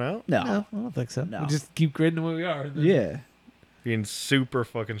from here on out? No. No, I don't think so. No. We just keep grading the way we are. Yeah. Being super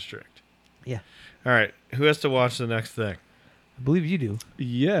fucking strict. Yeah. All right. Who has to watch the next thing? I believe you do.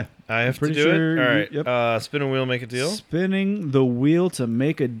 Yeah. I have to pretty do sure it? All you- right. yep. Spin a wheel, make a deal. Spinning the wheel to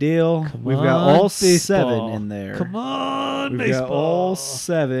make a deal. Come We've got on, all baseball. 7 in there. Come on, We've baseball. got all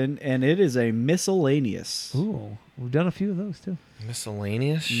 7, and it is a miscellaneous. Ooh, we've done a few of those too.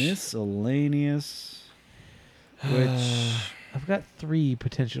 Miscellaneous? Miscellaneous. Which I've got 3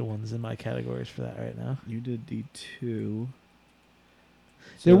 potential ones in my categories for that right now. you did D2.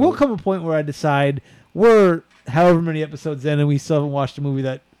 There will come a point where I decide we're however many episodes in and we still haven't watched a movie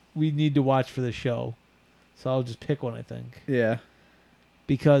that we need to watch for the show. So I'll just pick one, I think. Yeah.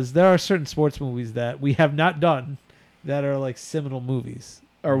 Because there are certain sports movies that we have not done that are like seminal movies.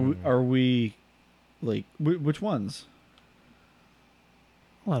 Are we like which ones?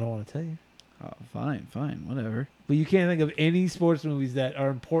 Well, I don't want to tell you. Oh, fine, whatever. But you can't think of any sports movies that are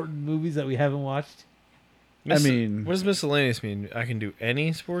important movies that we haven't watched. I mean, what does miscellaneous mean? I can do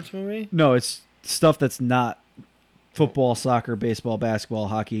any sports movie? No, it's stuff that's not football, soccer, baseball, basketball,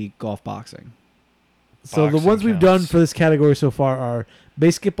 hockey, golf, boxing. So the Boxing ones we've done counts. for this category so far are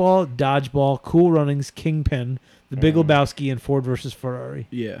basketball, dodgeball, Cool Runnings, Kingpin, The Big Lebowski, and Ford versus Ferrari.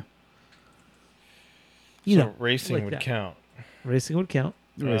 Yeah. You So know, racing like would that. count. Racing would count.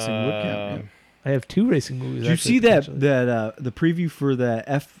 Racing would count. Yeah. I have 2 racing movies. Did you actually, see that potentially. the preview for the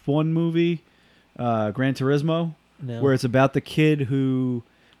F1 movie, Gran Turismo, No. where it's about the kid who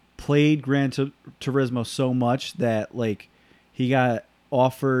played Gran Turismo so much that like he got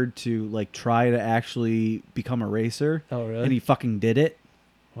offered to like try to actually become a racer, Oh, really? and he fucking did it.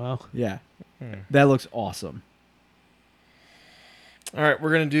 Wow. Yeah, Hmm. that looks awesome. All right,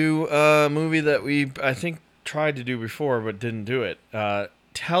 we're gonna do a movie that I think tried to do before but didn't do it.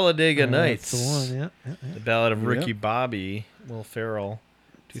 Talladega Nights. That's the one, yeah. The Ballad of Yep. Ricky Bobby, Will Ferrell,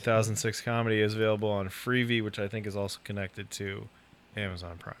 2006 comedy, is available on Freevee, which I think is also connected to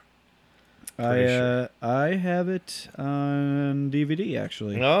Amazon Prime. Pretty sure. I have it on DVD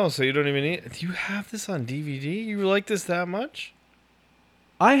actually. No, so you don't even need. Do you have this on DVD? You like this that much?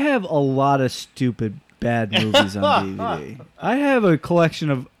 I have a lot of stupid bad movies on DVD. I have a collection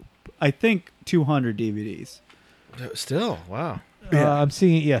of, I think, 200 DVDs. Still, wow. Yeah. I'm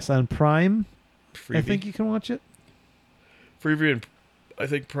seeing it, yes, on Prime. Freevee. I think you can watch it. Freevee and I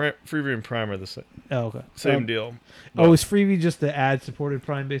think Freevee and Prime are the same, Oh, okay. same deal. Oh, is Freevee just the ad-supported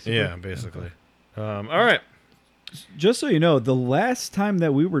Prime, basically? Yeah, basically. All right. Just so you know, the last time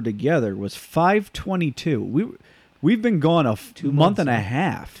that we were together was 5/22. We've been gone a 2 month months, and a yeah.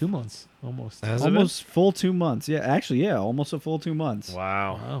 half. 2 months, almost. Has it been? Almost full 2 months. Yeah, actually, yeah, almost a full 2 months.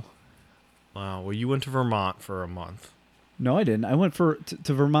 Wow. Wow. Well, you went to Vermont for a month. No, I didn't. I went to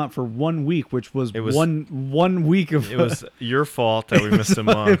Vermont for 1 week, which was, It was- one week of It was your fault that we missed a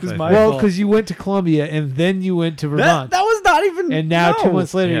month. it was I my think. Well, fault. because you went to Columbia and then you went to that, Vermont. that was not even. and now no. 2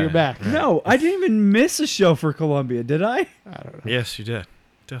 months later, Yeah. you're back. No, I didn't even miss a show for Columbia, did I? I don't know. Yes, you did.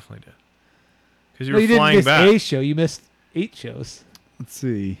 Definitely did. Because you Well, were you didn't flying miss back. a show. You missed 8 shows. Let's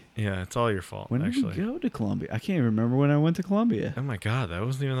see. Yeah, it's all your fault, When did actually. we go to Columbia? I can't even remember when I went to Columbia. Oh my God, that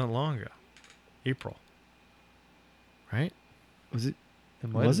wasn't even that long ago. April. Right? Was it?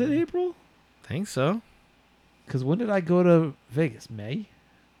 might Was have it been. April? Think so. Because when did I go to Vegas? May?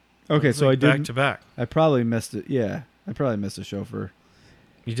 Okay, It's so like I back did. to back. I probably missed it. Yeah, I probably missed a show for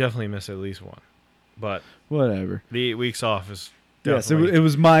You definitely missed at least one. But whatever. the 8 weeks off is Yes, it, definitely. it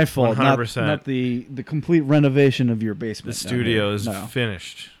was my fault, not 100%. the complete renovation of your The basement. down studio here. is No.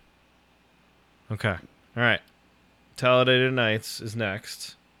 finished. Okay. All right. Talladega Nights is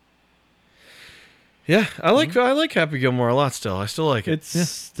next. Yeah, I like Happy Gilmore a lot still. I still like it. It's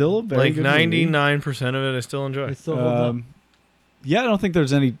still a very Like good movie. 99% of it I still enjoy. It still holds up. Yeah, I don't think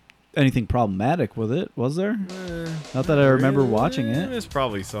there's anything problematic with it, was there? Not that I remember watching it. It's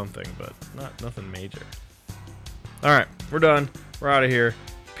probably something, but nothing major. All right, we're done. We're out of here.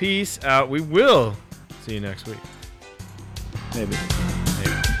 Peace out. We will see you next week. Maybe.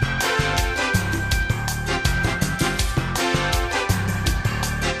 Maybe.